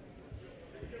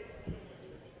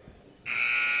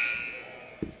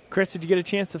 Chris, did you get a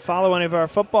chance to follow any of our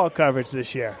football coverage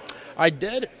this year? I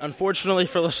did. Unfortunately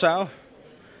for LaSalle,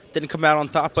 didn't come out on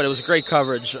top, but it was great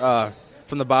coverage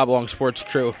from the Bob Long Sports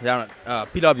crew down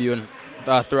at PW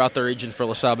and throughout the region for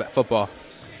LaSalle football.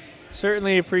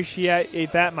 Certainly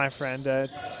appreciate that, my friend.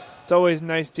 It's always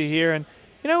nice to hear. And,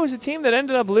 you know, it was a team that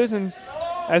ended up losing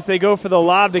as they go for the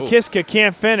lob to Kiska,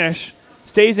 can't finish.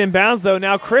 Stays in bounds, though.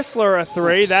 Now Chrysler a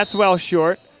 3. That's well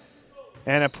short.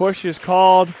 And a push is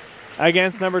called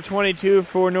against number 22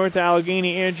 for North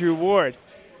Allegheny, Andrew Ward.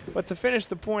 But to finish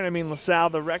the point, I mean, LaSalle,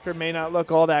 the record may not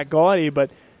look all that gaudy, but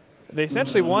they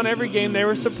essentially won every game they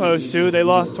were supposed to. They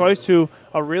lost twice to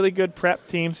a really good prep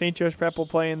team. St. Joe's Prep will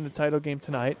play in the title game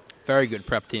tonight. Very good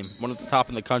prep team. One of the top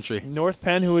in the country. North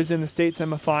Penn, who is in the state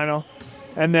semifinal,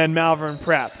 and then Malvern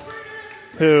Prep,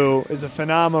 who is a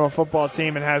phenomenal football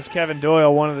team and has Kevin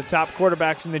Doyle, one of the top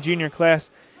quarterbacks in the junior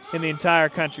class in the entire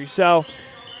country. So,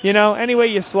 you know, any way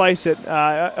you slice it,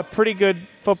 a pretty good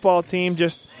football team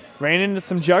just ran into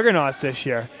some juggernauts this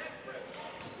year.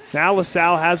 Now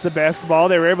LaSalle has the basketball.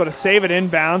 They were able to save it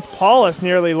inbounds. Paulus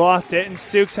nearly lost it, and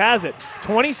Stooks has it.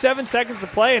 27 seconds to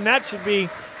play, and that should be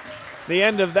the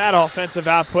end of that offensive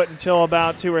output until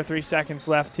about 2 or 3 seconds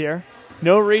left here.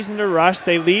 No reason to rush.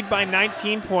 They lead by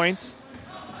 19 points.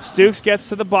 Stooks gets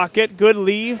to the bucket. Good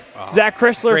leave. Zach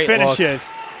Chrysler finishes.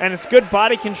 And it's good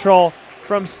body control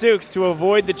from Stooks to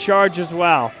avoid the charge as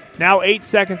well. Now 8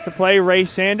 seconds to play. Ray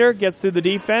Sander gets through the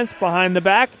defense behind the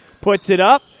back, puts it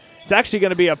up. It's actually going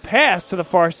to be a pass to the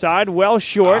far side, well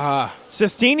short.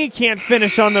 Sestini can't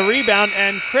finish on the rebound,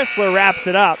 and Chrysler wraps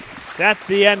it up. That's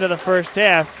the end of the first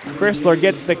half. Chrysler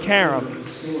gets the carom.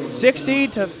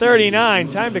 60-39.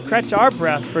 Time to catch our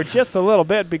breaths for just a little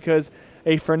bit because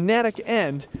a frenetic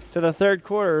end to the third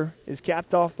quarter is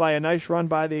capped off by a nice run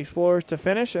by the Explorers to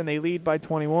finish, and they lead by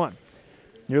 21.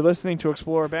 You're listening to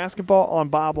Explorer Basketball on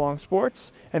Bob Long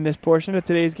Sports, and this portion of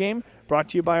today's game brought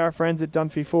to you by our friends at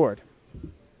Dunphy Ford.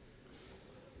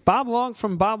 Bob Long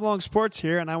from Bob Long Sports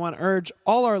here, and I want to urge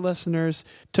all our listeners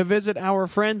to visit our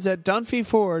friends at Dunphy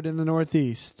Ford in the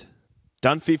Northeast.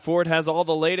 Dunphy Ford has all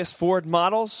the latest Ford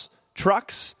models,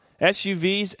 trucks,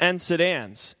 SUVs, and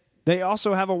sedans. They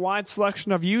also have a wide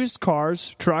selection of used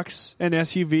cars, trucks, and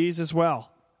SUVs as well.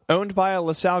 Owned by a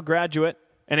LaSalle graduate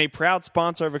and a proud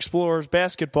sponsor of Explorers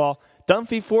Basketball,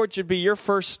 Dunphy Ford should be your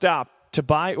first stop to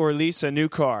buy or lease a new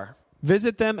car.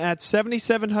 Visit them at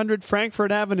 7700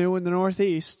 Frankfort Avenue in the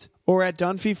Northeast or at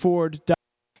dunphyford.com.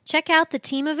 Check out the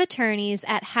team of attorneys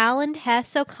at Howland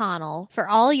Hess O'Connell for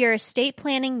all your estate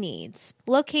planning needs.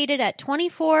 Located at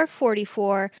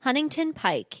 2444 Huntington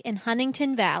Pike in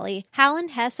Huntington Valley,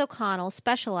 Howland Hess O'Connell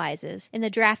specializes in the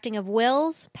drafting of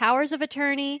wills, powers of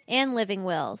attorney, and living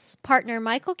wills. Partner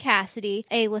Michael Cassidy,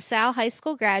 a LaSalle High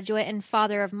School graduate and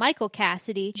father of Michael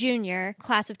Cassidy, Jr.,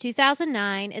 class of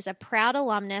 2009, is a proud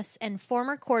alumnus and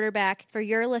former quarterback for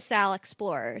your LaSalle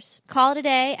Explorers. Call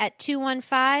today at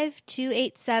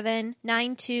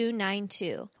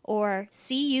 215-287-9292 or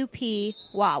CUP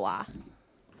Wawa.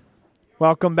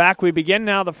 Welcome back. We begin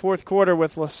now the fourth quarter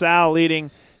with LaSalle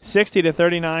leading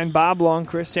 60-39. Bob Long,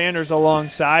 Chris Sanders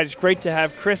alongside. It's great to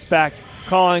have Chris back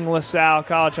calling LaSalle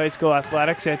College High School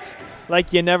athletics. It's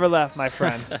like you never left, my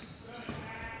friend.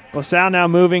 LaSalle now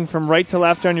moving from right to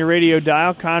left on your radio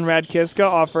dial. Conrad Kiska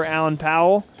off for Alan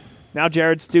Powell. Now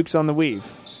Jared Stukes on the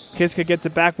weave. Kiska gets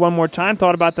it back one more time.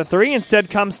 Thought about the three.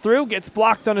 Instead comes through. Gets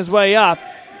blocked on his way up.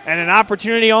 And an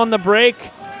opportunity on the break.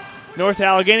 North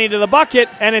Allegheny to the bucket,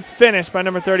 and it's finished by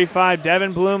number 35,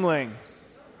 Devin Bloomling.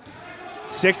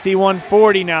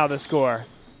 61-40 now the score.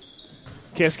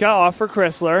 Kiska off for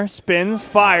Chrysler. Spins,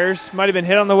 fires. Might have been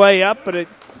hit on the way up, but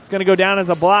it's going to go down as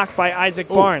a block by Isaac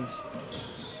Barnes.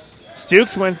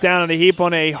 Stukes went down on a heap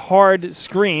on a hard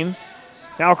screen.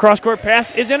 Now a cross-court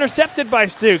pass is intercepted by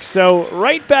Stukes, so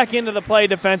right back into the play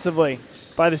defensively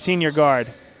by the senior guard.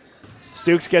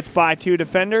 Stukes gets by two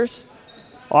defenders.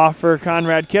 Off for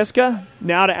Conrad Kiska.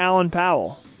 Now to Alan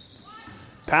Powell.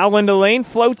 Powell into lane,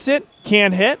 floats it,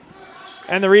 can't hit,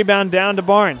 and the rebound down to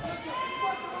Barnes.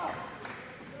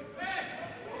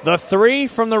 The three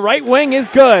from the right wing is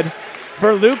good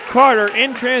for Luke Carter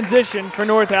in transition for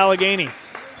North Allegheny.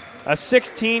 A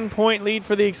 16-point lead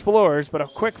for the Explorers, but a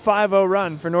quick 5-0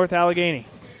 run for North Allegheny.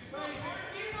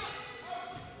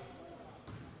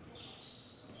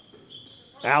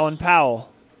 Alan Powell.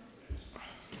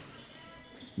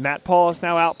 Matt Paulus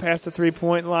now out past the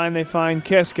three-point line. They find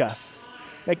Kiska.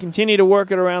 They continue to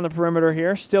work it around the perimeter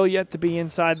here. Still yet to be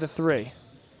inside the three.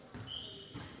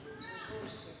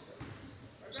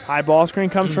 High ball screen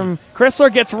comes from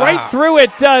Chrysler. Gets right through it,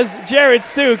 does Jared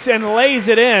Stukes, and lays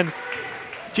it in.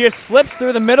 Just slips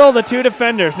through the middle of the two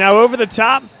defenders. Now over the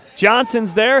top.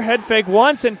 Johnson's there. Head fake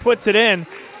once and puts it in.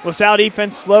 LaSalle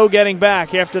defense slow getting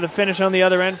back after the finish on the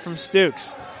other end from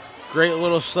Stukes. Great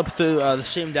little slip through the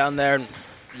seam down there.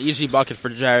 An easy bucket for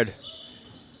Jared.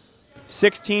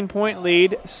 16-point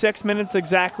lead. 6 minutes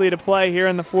exactly to play here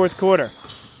in the fourth quarter.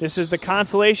 This is the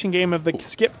consolation game of the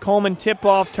Skip Coleman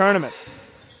tip-off tournament.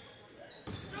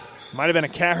 Might have been a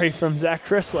carry from Zach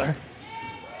Chrysler.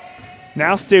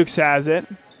 Now Stukes has it.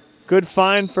 Good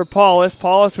find for Paulus.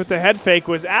 Paulus with the head fake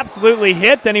was absolutely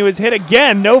hit. Then he was hit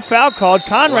again. No foul called.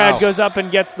 Conrad goes up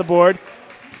and gets the board.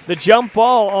 The jump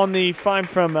ball on the find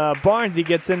from Barnes, he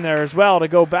gets in there as well to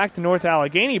go back to North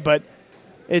Allegheny, but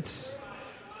it's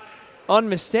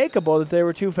unmistakable that there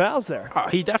were two fouls there.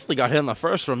 He definitely got hit on the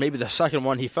first one. Maybe the second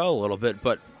one he fell a little bit,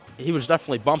 but he was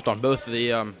definitely bumped on both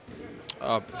the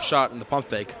shot and the pump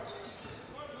fake.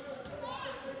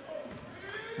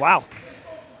 Wow.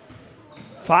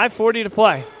 5:40 to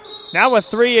play. Now with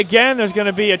three again, there's going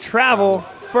to be a travel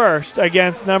first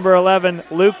against number 11,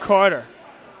 Luke Carter.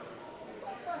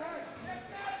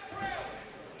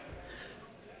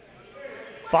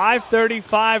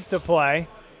 .535 to play.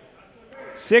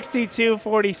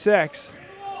 62-46.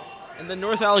 And the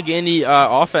North Allegheny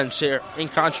offense here, in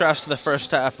contrast to the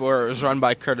first half where it was run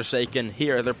by Curtis Aiken,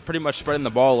 here they're pretty much spreading the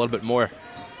ball a little bit more.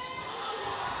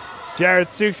 Jared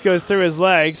Stukes goes through his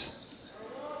legs.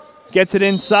 Gets it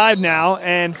inside now,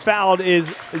 and fouled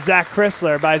is Zach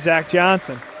Chrysler by Zach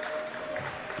Johnson.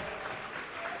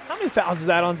 How many fouls is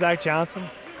that on Zach Johnson?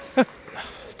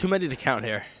 Too many to count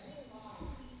here.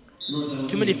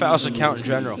 Too many fouls to count in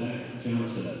general.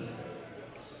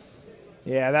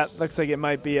 Yeah, that looks like it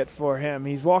might be it for him.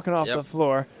 He's walking off the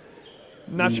floor.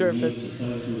 Not sure if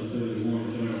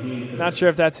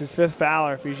that's his fifth foul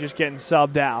or if he's just getting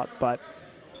subbed out, but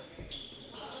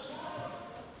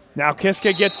Now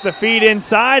Kiska gets the feed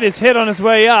inside, is hit on his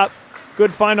way up.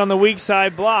 Good find on the weak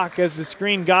side block as the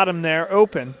screen got him there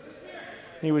open.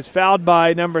 He was fouled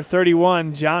by number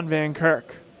 31, John Van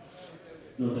Kirk.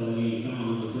 North Allegheny foul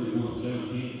number 31, John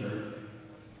Van Kirk.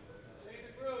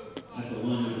 At the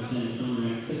line, number 10,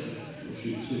 Conrad Kiska will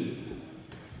shoot 2.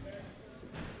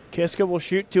 Kiska will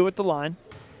shoot 2 at the line.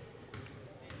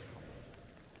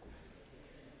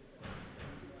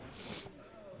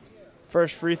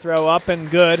 First free throw up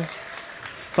and good.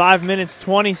 5 minutes,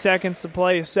 20 seconds to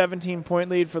play. A 17-point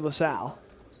lead for LaSalle.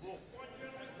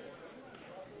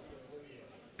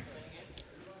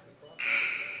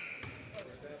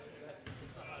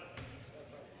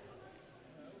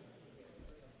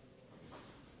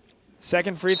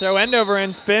 Second free throw, end over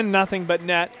end spin, nothing but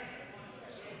net.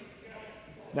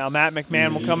 Now Matt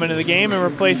McMahon will come into the game and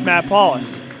replace Matt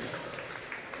Paulus.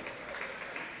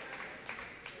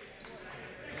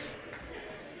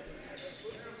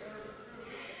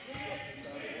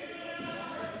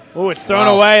 Oh, it's thrown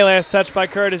away. Last touch by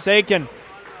Curtis Aiken.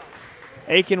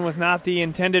 Aiken was not the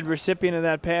intended recipient of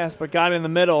that pass, but got in the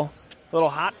middle, a little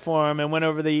hot for him, and went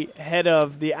over the head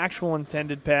of the actual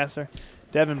intended passer,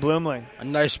 Devin Blumling. A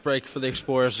nice break for the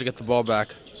Explorers to get the ball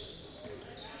back.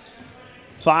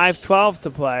 5:12 to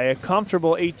play. A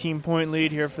comfortable 18-point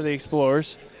lead here for the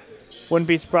Explorers. Wouldn't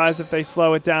be surprised if they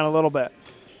slow it down a little bit.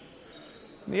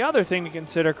 The other thing to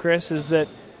consider, Chris, is that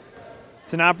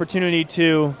it's an opportunity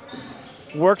to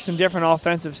work some different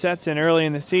offensive sets in early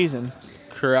in the season.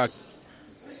 Correct.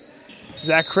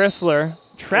 Zach Chrysler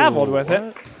traveled with it.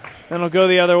 Then it'll go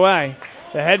the other way.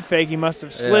 The head fake, he must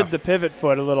have slid the pivot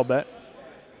foot a little bit.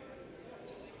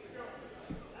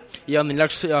 Yeah, on the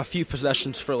next few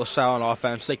possessions for LaSalle on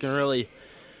offense, they can really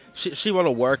see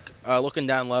what'll work. Looking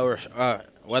down low, or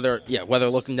whether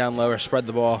looking down low or spread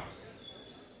the ball.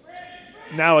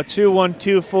 Now a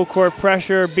 2-1-2 full court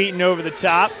pressure, beaten over the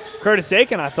top. Curtis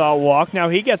Aiken, I thought, walked. Now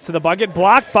he gets to the bucket,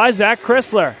 blocked by Zach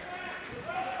Chrysler.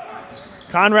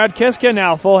 Conrad Kiska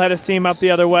now full head of steam up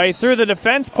the other way. Through the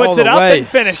defense, puts it up and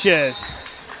finishes.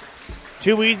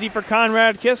 Too easy for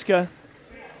Conrad Kiska.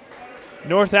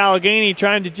 North Allegheny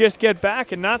trying to just get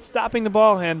back and not stopping the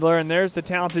ball handler, and there's the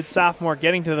talented sophomore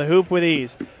getting to the hoop with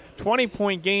ease.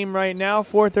 20-point game right now,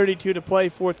 4:32 to play,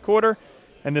 fourth quarter.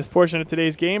 And this portion of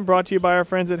today's game brought to you by our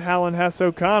friends at Howland Hess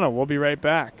O'Connell. We'll be right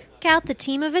back. Check out the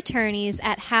team of attorneys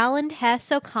at Howland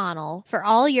Hess O'Connell for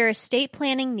all your estate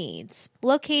planning needs.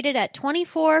 Located at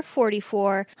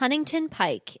 2444 Huntington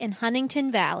Pike in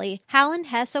Huntington Valley, Howland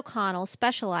Hess O'Connell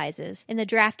specializes in the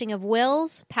drafting of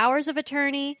wills, powers of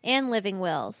attorney, and living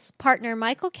wills. Partner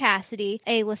Michael Cassidy,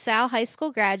 a LaSalle High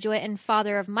School graduate and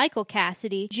father of Michael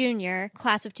Cassidy, Jr.,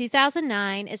 class of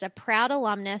 2009, is a proud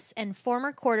alumnus and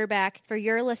former quarterback for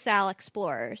your LaSalle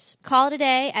Explorers. Call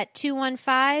today at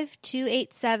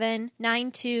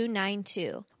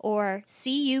 215-287-9292 or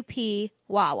CUP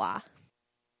Wawa.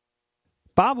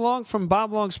 Bob Long from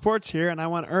Bob Long Sports here, and I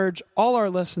want to urge all our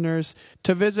listeners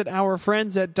to visit our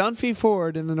friends at Dunphy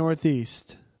Ford in the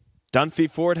Northeast.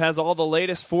 Dunphy Ford has all the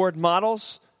latest Ford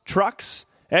models, trucks,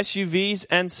 SUVs,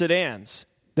 and sedans.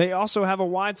 They also have a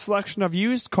wide selection of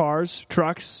used cars,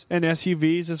 trucks, and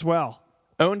SUVs as well.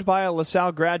 Owned by a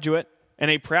LaSalle graduate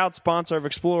and a proud sponsor of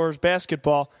Explorers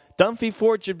basketball, Dunphy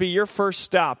Ford should be your first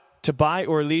stop to buy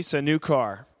or lease a new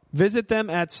car. Visit them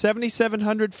at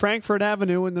 7700 Frankfort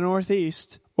Avenue in the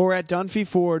Northeast or at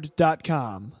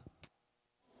DunphyFord.com.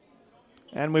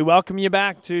 And we welcome you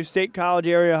back to State College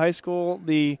Area High School,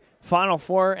 the final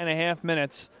 4.5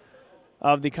 minutes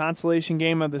of the Consolation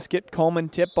Game of the Skip Coleman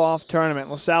Tip-Off Tournament.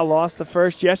 LaSalle lost the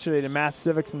first yesterday to Math,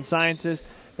 Civics, and Sciences.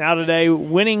 Now today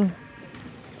winning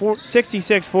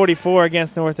 66-44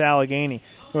 against North Allegheny.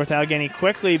 North Allegheny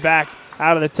quickly back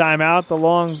out of the timeout. The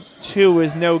long two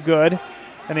is no good.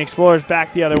 And the Explorers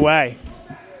back the other way.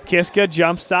 Kiska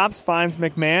jump stops, finds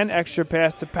McMahon. Extra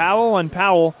pass to Powell, and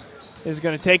Powell is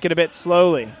going to take it a bit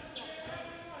slowly.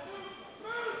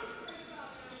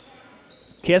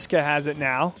 Kiska has it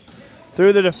now.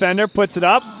 Through the defender, puts it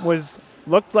up.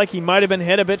 Looked like he might have been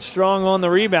hit a bit strong on the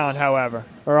rebound, however.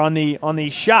 Or on the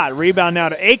shot. Rebound now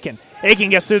to Aiken. Aiken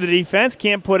gets through the defense,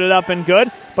 can't put it up and good.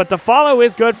 But the follow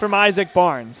is good from Isaac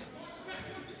Barnes.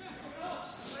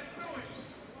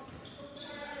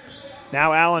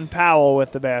 Now Alan Powell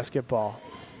with the basketball.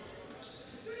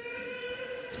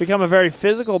 It's become a very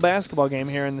physical basketball game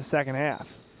here in the second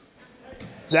half.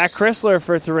 Zach Chrysler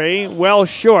for three, well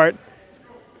short.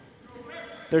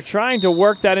 They're trying to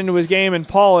work that into his game, and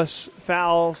Paulus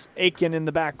fouls Aiken in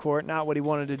the backcourt, not what he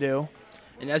wanted to do.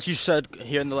 And as you said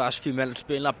here in the last few minutes,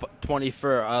 being up 20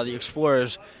 for the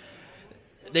Explorers,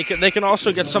 they can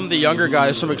also get some of the younger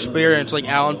guys some experience, like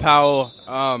Alan Powell,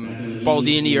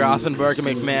 Baldini, Rothenberg, and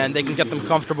McMahon. They can get them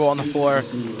comfortable on the floor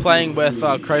playing with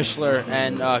Chrysler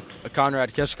and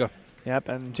Conrad Kiska. Yep,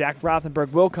 and Jack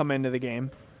Rothenberg will come into the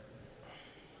game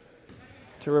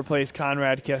to replace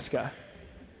Conrad Kiska.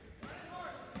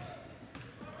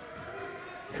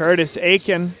 Curtis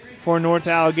Aiken for North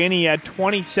Allegheny. He had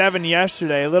 27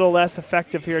 yesterday, a little less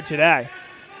effective here today.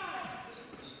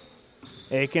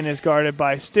 Aiken is guarded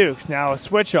by Stukes. Now a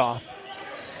switch off.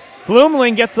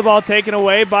 Blumling gets the ball taken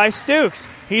away by Stukes.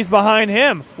 He's behind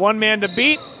him. One man to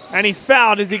beat, and he's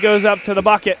fouled as he goes up to the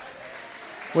bucket.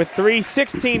 With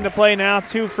 3:16 to play now,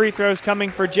 2 free throws coming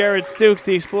for Jared Stukes.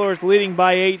 The Explorers leading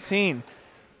by 18.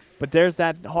 But there's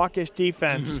that hawkish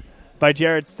defense by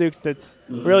Jared Stukes that's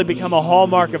really become a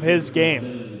hallmark of his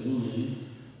game.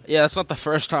 Yeah, that's not the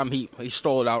first time he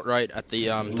stole it outright at the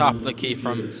top of the key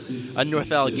from a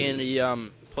North Allegheny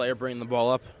player bringing the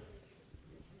ball up.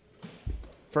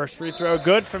 First free throw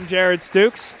good from Jared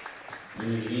Stukes.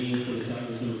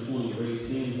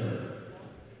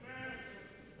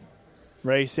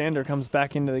 Ray Sander comes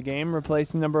back into the game,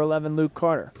 replacing number 11, Luke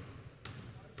Carter.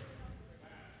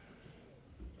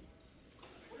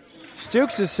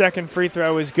 Stukes' second free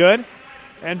throw is good.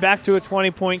 And back to a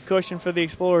 20-point cushion for the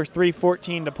Explorers,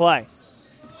 3:14 to play.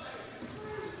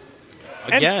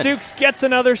 Again. And Stukes gets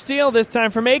another steal, this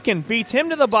time from Aiken. Beats him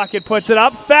to the bucket, puts it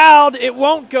up, fouled. It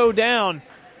won't go down.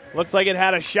 Looks like it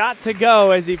had a shot to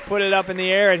go as he put it up in the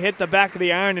air. It hit the back of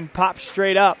the iron and popped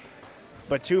straight up.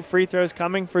 But 2 free throws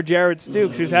coming for Jared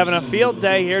Stukes, who's having a field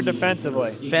day here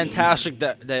defensively. Fantastic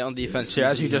day on defense here.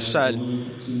 As you just said,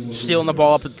 stealing the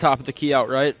ball up at the top of the key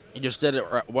outright. He just did it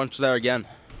once there again.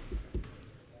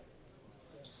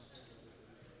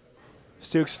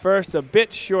 Stukes first, a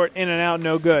bit short, in and out,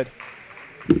 no good.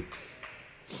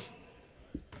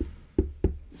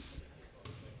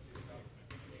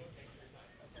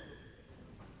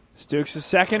 Stukes'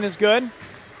 second is good.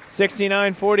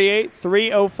 69-48,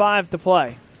 3:05 to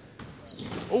play.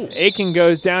 Ooh. Aiken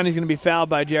goes down. He's going to be fouled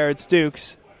by Jared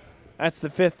Stukes. That's the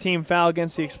 5th team foul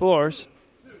against the Explorers.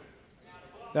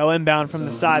 They'll inbound from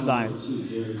the sideline.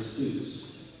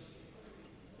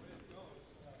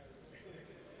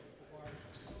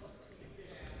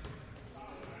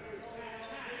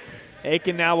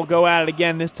 Aiken now will go at it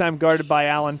again, this time guarded by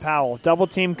Alan Powell. Double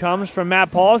team comes from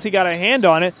Matt Pauls. He got a hand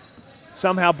on it.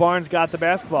 Somehow Barnes got the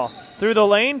basketball. Through the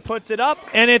lane, puts it up,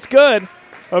 and it's good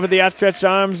over the outstretched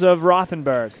arms of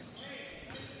Rothenberg.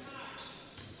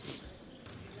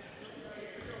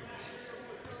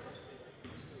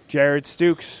 Jared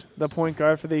Stukes, the point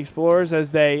guard for the Explorers,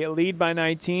 as they lead by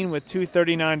 19 with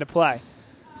 2:39 to play.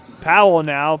 Powell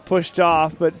now pushed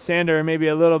off, but Sander maybe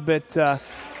a little bit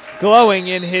glowing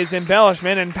in his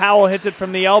embellishment, and Powell hits it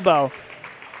from the elbow.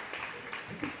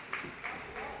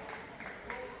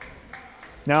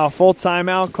 Now a full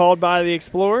timeout called by the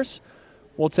Explorers.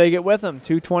 We'll take it with them.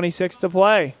 2:26 to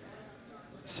play.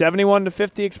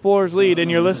 71-50 Explorers lead,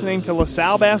 and you're listening to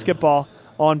LaSalle Basketball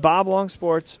on Bob Long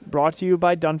Sports, brought to you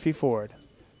by Dunphy Ford.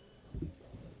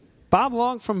 Bob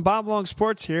Long from Bob Long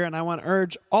Sports here, and I want to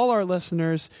urge all our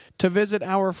listeners to visit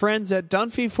our friends at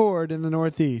Dunphy Ford in the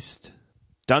Northeast.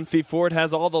 Dunphy Ford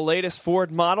has all the latest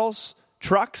Ford models,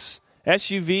 trucks,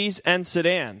 SUVs, and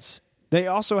sedans. They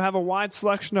also have a wide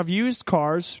selection of used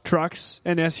cars, trucks,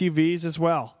 and SUVs as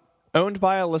well. Owned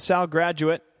by a LaSalle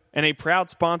graduate and a proud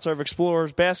sponsor of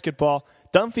Explorers basketball,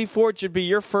 Dunphy Ford should be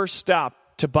your first stop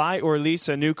to buy or lease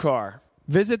a new car.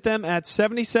 Visit them at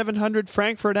 7700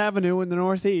 Frankfort Avenue in the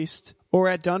Northeast or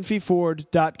at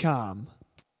dunphyford.com.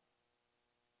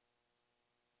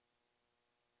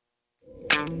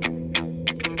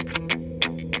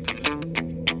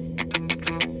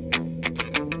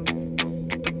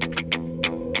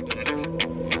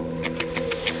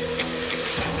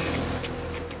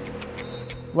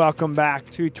 Welcome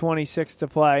back. 2:26 to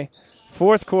play.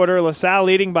 Fourth quarter, LaSalle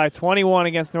leading by 21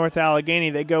 against North Allegheny.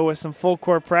 They go with some full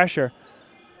court pressure.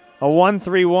 A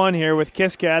 1-3-1 here with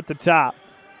Kiska at the top.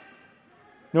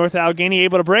 North Allegheny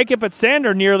able to break it, but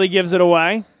Sander nearly gives it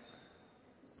away.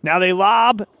 Now they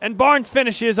lob, and Barnes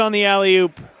finishes on the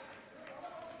alley-oop.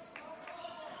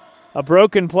 A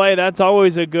broken play, that's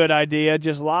always a good idea.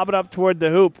 Just lob it up toward the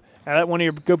hoop and let one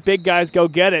of your big guys go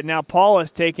get it. Now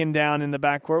Paulus taken down in the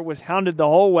backcourt, was hounded the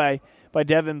whole way by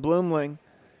Devin Blumling,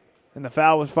 and the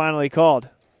foul was finally called.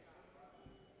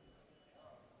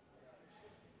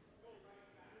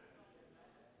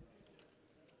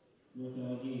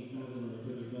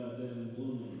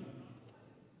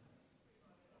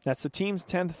 That's the team's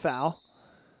 10th foul.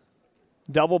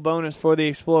 Double bonus for the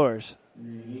Explorers.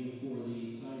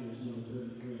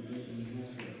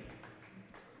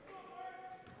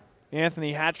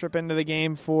 Anthony Hattrip into the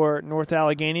game for North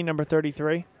Allegheny, number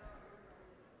 33.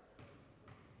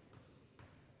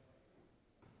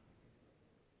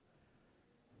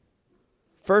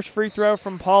 First free throw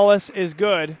from Paulus is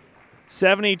good.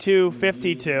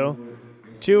 72-52.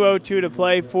 2:02 to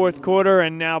play, fourth quarter,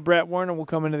 and now Brett Werner will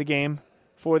come into the game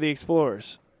for the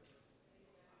Explorers.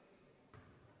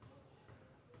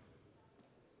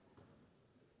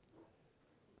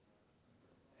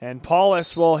 And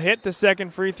Paulus will hit the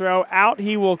second free throw. Out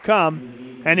he will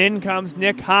come, and in comes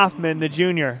Nick Hoffman, the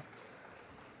junior.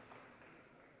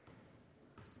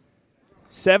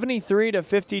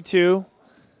 73-52.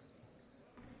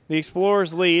 The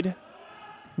Explorers lead.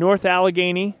 North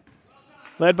Allegheny,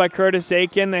 led by Curtis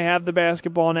Aiken. They have the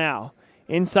basketball now.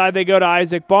 Inside they go to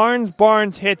Isaac Barnes.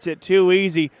 Barnes hits it too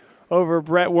easy over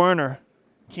Brett Werner.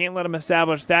 Can't let him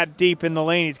establish that deep in the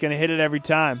lane. He's going to hit it every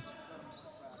time.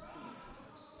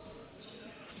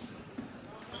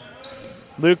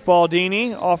 Luke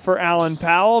Baldini off for Alan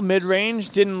Powell. Mid-range,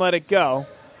 didn't let it go.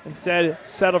 Instead,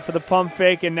 settled for the pump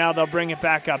fake, and now they'll bring it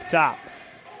back up top.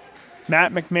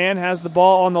 Matt McMahon has the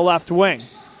ball on the left wing.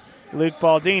 Luke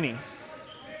Baldini.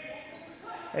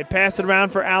 They pass it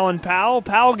around for Alan Powell.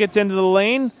 Powell gets into the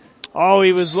lane. Oh,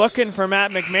 he was looking for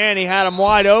Matt McMahon. He had him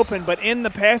wide open, but in the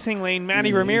passing lane,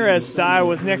 Matty Ramirez style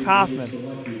was Nick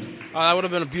Hoffman. That would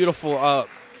have been a beautiful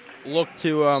look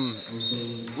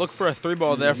for a three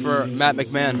ball there for Matt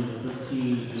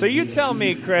McMahon. So you tell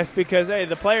me, Chris, because hey,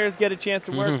 the players get a chance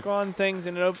to work on things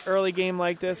in an early game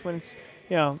like this when it's,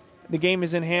 the game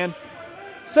is in hand.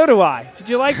 So do I. Did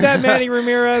you like that Matty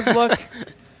Ramirez look?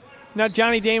 Now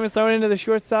Johnny Damon thrown into the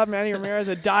shortstop. Matty Ramirez,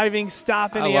 a diving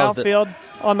stop in the outfield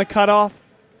on the cutoff.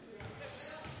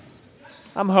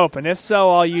 I'm hoping. If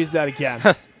so, I'll use that again.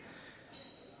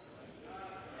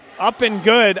 Up and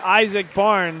good, Isaac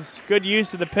Barnes. Good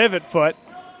use of the pivot foot.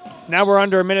 Now we're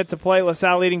under a minute to play.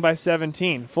 LaSalle leading by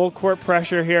 17. Full court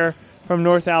pressure here from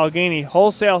North Allegheny.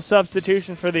 Wholesale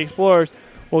substitution for the Explorers.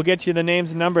 We'll get you the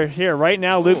names and numbers here. Right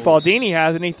now, Luke Baldini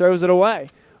has it, and he throws it away.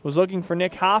 Was looking for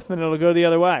Nick Hoffman. It'll go the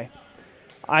other way.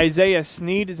 Isaiah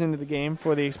Sneed is into the game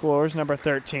for the Explorers, number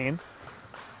 13.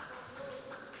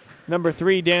 Number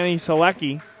 3, Danny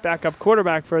Selecki, backup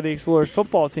quarterback for the Explorers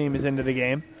football team, is into the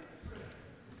game.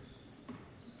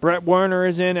 Brett Werner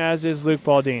is in, as is Luke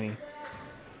Baldini.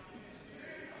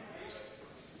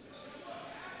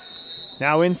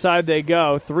 Now inside they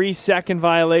go. 3-second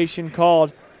violation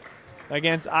called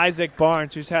against Isaac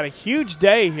Barnes, who's had a huge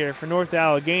day here for North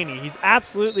Allegheny. He's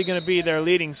absolutely going to be their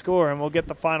leading scorer, and we'll get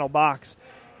the final box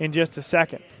in just a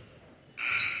second.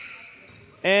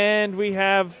 And we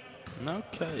have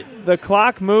the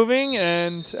clock moving,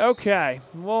 and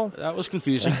well, that was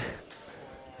confusing.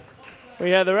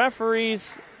 We had the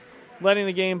referees letting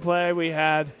the game play. We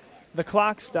had the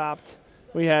clock stopped.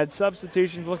 We had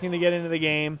substitutions looking to get into the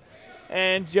game.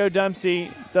 And Joe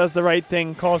Dempsey does the right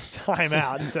thing, calls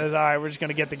timeout, and says, all right, we're just going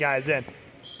to get the guys in.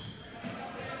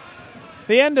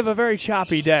 The end of a very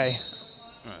choppy day.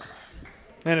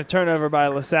 And a turnover by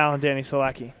LaSalle and Danny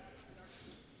Selecki.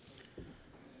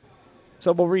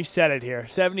 So we'll reset it here.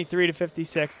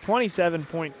 73-56,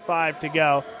 27.5 to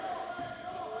go.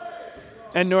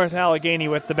 And North Allegheny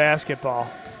with the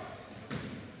basketball.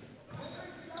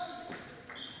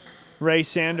 Ray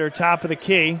Sander, top of the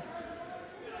key.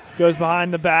 Goes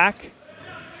behind the back.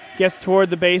 Gets toward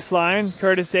the baseline.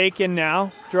 Curtis Aiken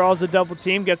now draws a double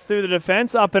team. Gets through the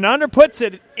defense. Up and under. Puts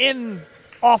it in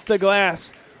off the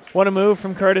glass. What a move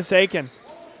from Curtis Aiken.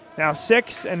 Now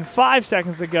 6 and 5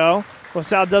 seconds to go.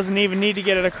 LaSalle doesn't even need to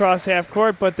get it across half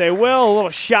court, but they will. A little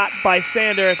shot by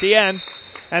Sander at the end.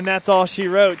 And that's all she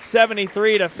wrote.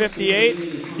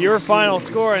 73-58. Your final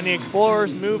score. And the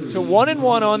Explorers move to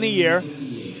 1-1 on the year.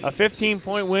 A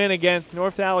 15-point win against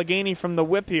North Allegheny from the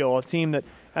WPIAL, a team that,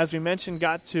 as we mentioned,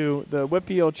 got to the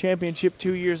WPIAL championship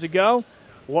 2 years ago.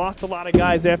 Lost a lot of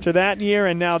guys after that year,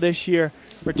 and now this year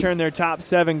returned their top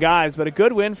 7 guys. But a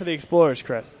good win for the Explorers,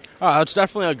 Chris. It's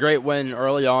definitely a great win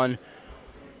early on.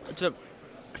 It's a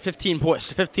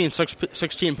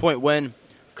 16-point win.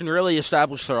 Can really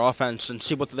establish their offense and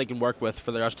see what they can work with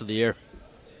for the rest of the year.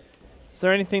 Is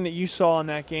there anything that you saw in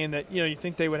that game that you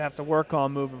think they would have to work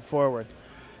on moving forward?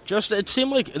 It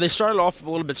seemed like they started off a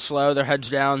little bit slow, their heads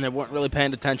down, they weren't really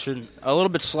paying attention, a little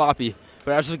bit sloppy.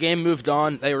 But as the game moved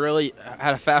on, they really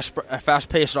had a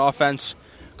fast-paced offense,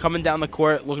 coming down the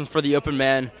court, looking for the open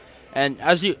man. And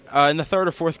in the third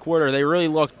or fourth quarter, they really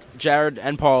looked, Jared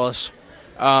Stukes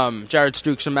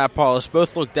and Matt Paulus,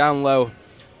 both looked down low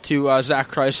to Zach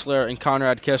Chrysler and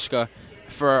Conrad Kiska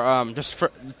for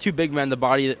the two big men to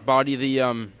body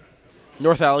the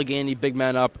North Allegheny big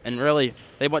men up, and really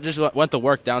they went to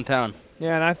work downtown.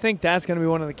 Yeah, and I think that's going to be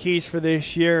one of the keys for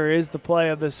this year is the play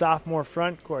of the sophomore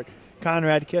front court.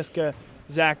 Conrad Kiska,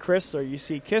 Zach Chrysler. You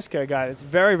see Kiska, a guy that's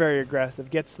very, very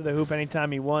aggressive, gets to the hoop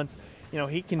anytime he wants.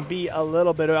 He can be a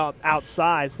little bit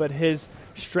outsized, but his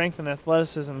strength and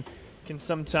athleticism can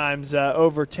sometimes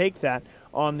overtake that.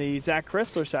 On the Zach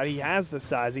Chrysler side, he has the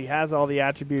size. He has all the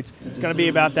attributes. It's going to be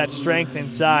about that strength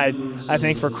inside, I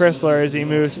think, for Chrysler as he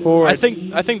moves forward. I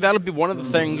think that'll be one of the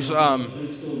things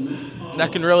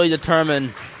that can really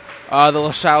determine the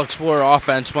LaSalle Explorer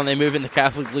offense when they move into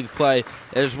Catholic League play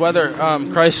is whether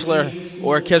Chrysler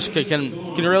or Kiska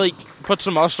can really put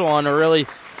some muscle on or really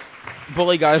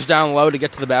bully guys down low to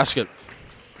get to the basket.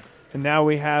 And now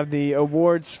we have the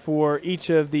awards for each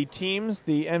of the teams,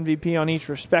 the MVP on each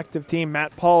respective team.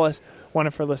 Matt Paulus won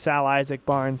it for LaSalle, Isaac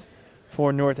Barnes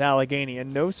for North Allegheny.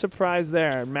 And no surprise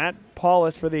there. Matt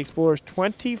Paulus for the Explorers,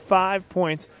 25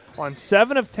 points on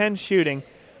 7 of 10 shooting.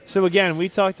 So, again, we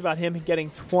talked about him getting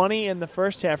 20 in the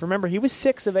first half. Remember, he was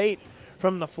 6 of 8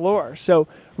 from the floor. So,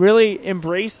 really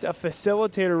embraced a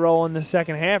facilitator role in the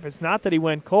second half. It's not that he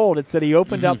went cold. It's that he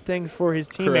opened up things for his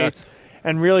teammates. Correct.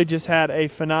 And really just had a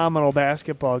phenomenal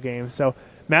basketball game. So,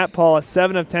 Matt Paulus,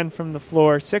 7 of 10 from the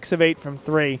floor, 6 of 8 from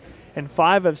 3, and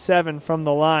 5 of 7 from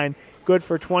the line. Good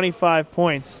for 25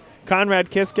 points.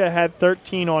 Conrad Kiska had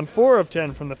 13 on 4 of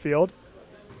 10 from the field,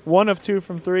 1 of 2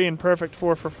 from 3, and perfect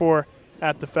 4 for 4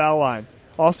 at the foul line.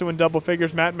 Also in double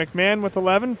figures, Matt McMahon with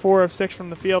 11, 4 of 6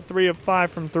 from the field, 3 of 5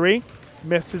 from 3.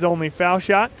 Missed his only foul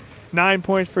shot. 9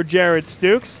 points for Jared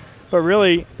Stukes. But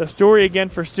really, the story again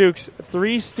for Stukes,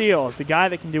 3 steals, the guy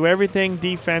that can do everything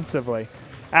defensively.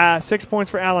 6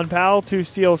 points for Alan Powell, 2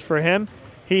 steals for him.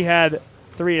 He had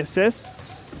 3 assists.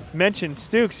 Mentioned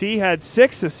Stukes, he had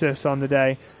 6 assists on the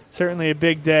day. Certainly a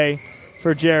big day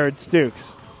for Jared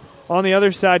Stukes. On the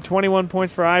other side, 21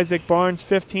 points for Isaac Barnes,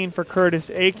 15 for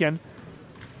Curtis Aiken.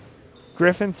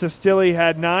 Griffin Sestilli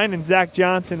had 9, and Zach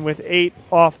Johnson with 8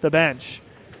 off the bench.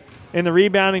 In the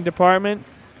rebounding department,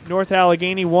 North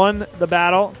Allegheny won the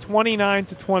battle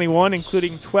 29-21,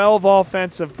 including 12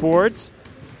 offensive boards.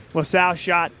 LaSalle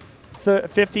shot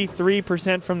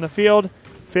 53% from the field,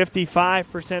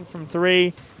 55% from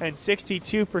 3, and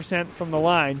 62% from the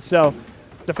line. So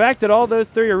the fact that all those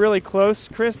 3 are really close,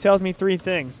 Chris, tells me 3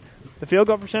 things. The field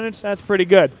goal percentage, that's pretty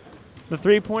good. The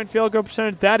 3-point field goal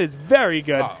percentage, that is very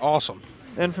good. Awesome.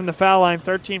 And from the foul line,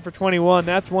 13 for 21.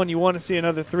 That's one you want to see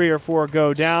another 3 or 4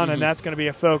 go down, and that's going to be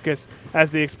a focus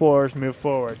as the Explorers move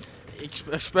forward.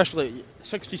 Especially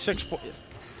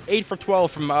 8 for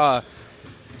 12 from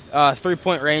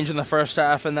 3-point range in the first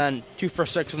half, and then 2 for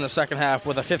 6 in the second half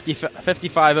with a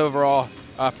 55 overall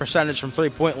percentage from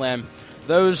 3-point land.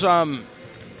 Those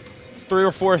 3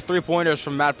 or 4 3-pointers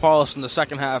from Matt Paulus in the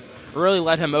second half really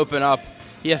let him open up.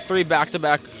 He had 3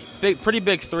 back-to-back pretty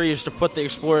big threes to put the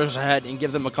Explorers ahead and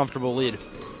give them a comfortable lead.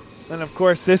 And, of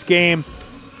course, this game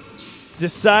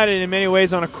decided in many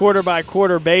ways on a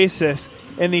quarter-by-quarter basis.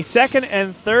 In the second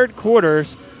and third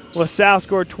quarters, LaSalle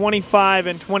scored 25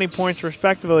 and 20 points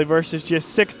respectively versus just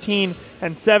 16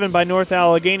 and 7 by North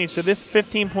Allegheny. So this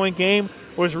 15-point game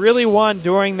was really won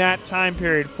during that time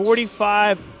period.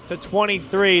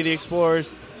 45-23, the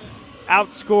Explorers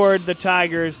outscored the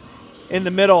Tigers in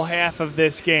the middle half of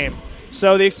this game.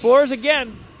 So the Explorers,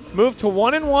 again, move to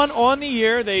 1-1 on the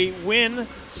year. They win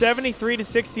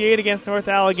 73-68 against North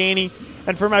Allegheny.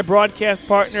 And for my broadcast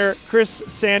partner, Chris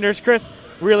Sanders. Chris,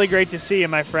 really great to see you,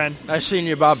 my friend. Nice seeing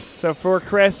you, Bob. So for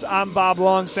Chris, I'm Bob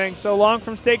Long saying so long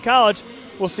from State College.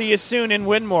 We'll see you soon in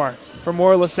Winmore for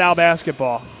more LaSalle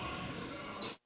basketball.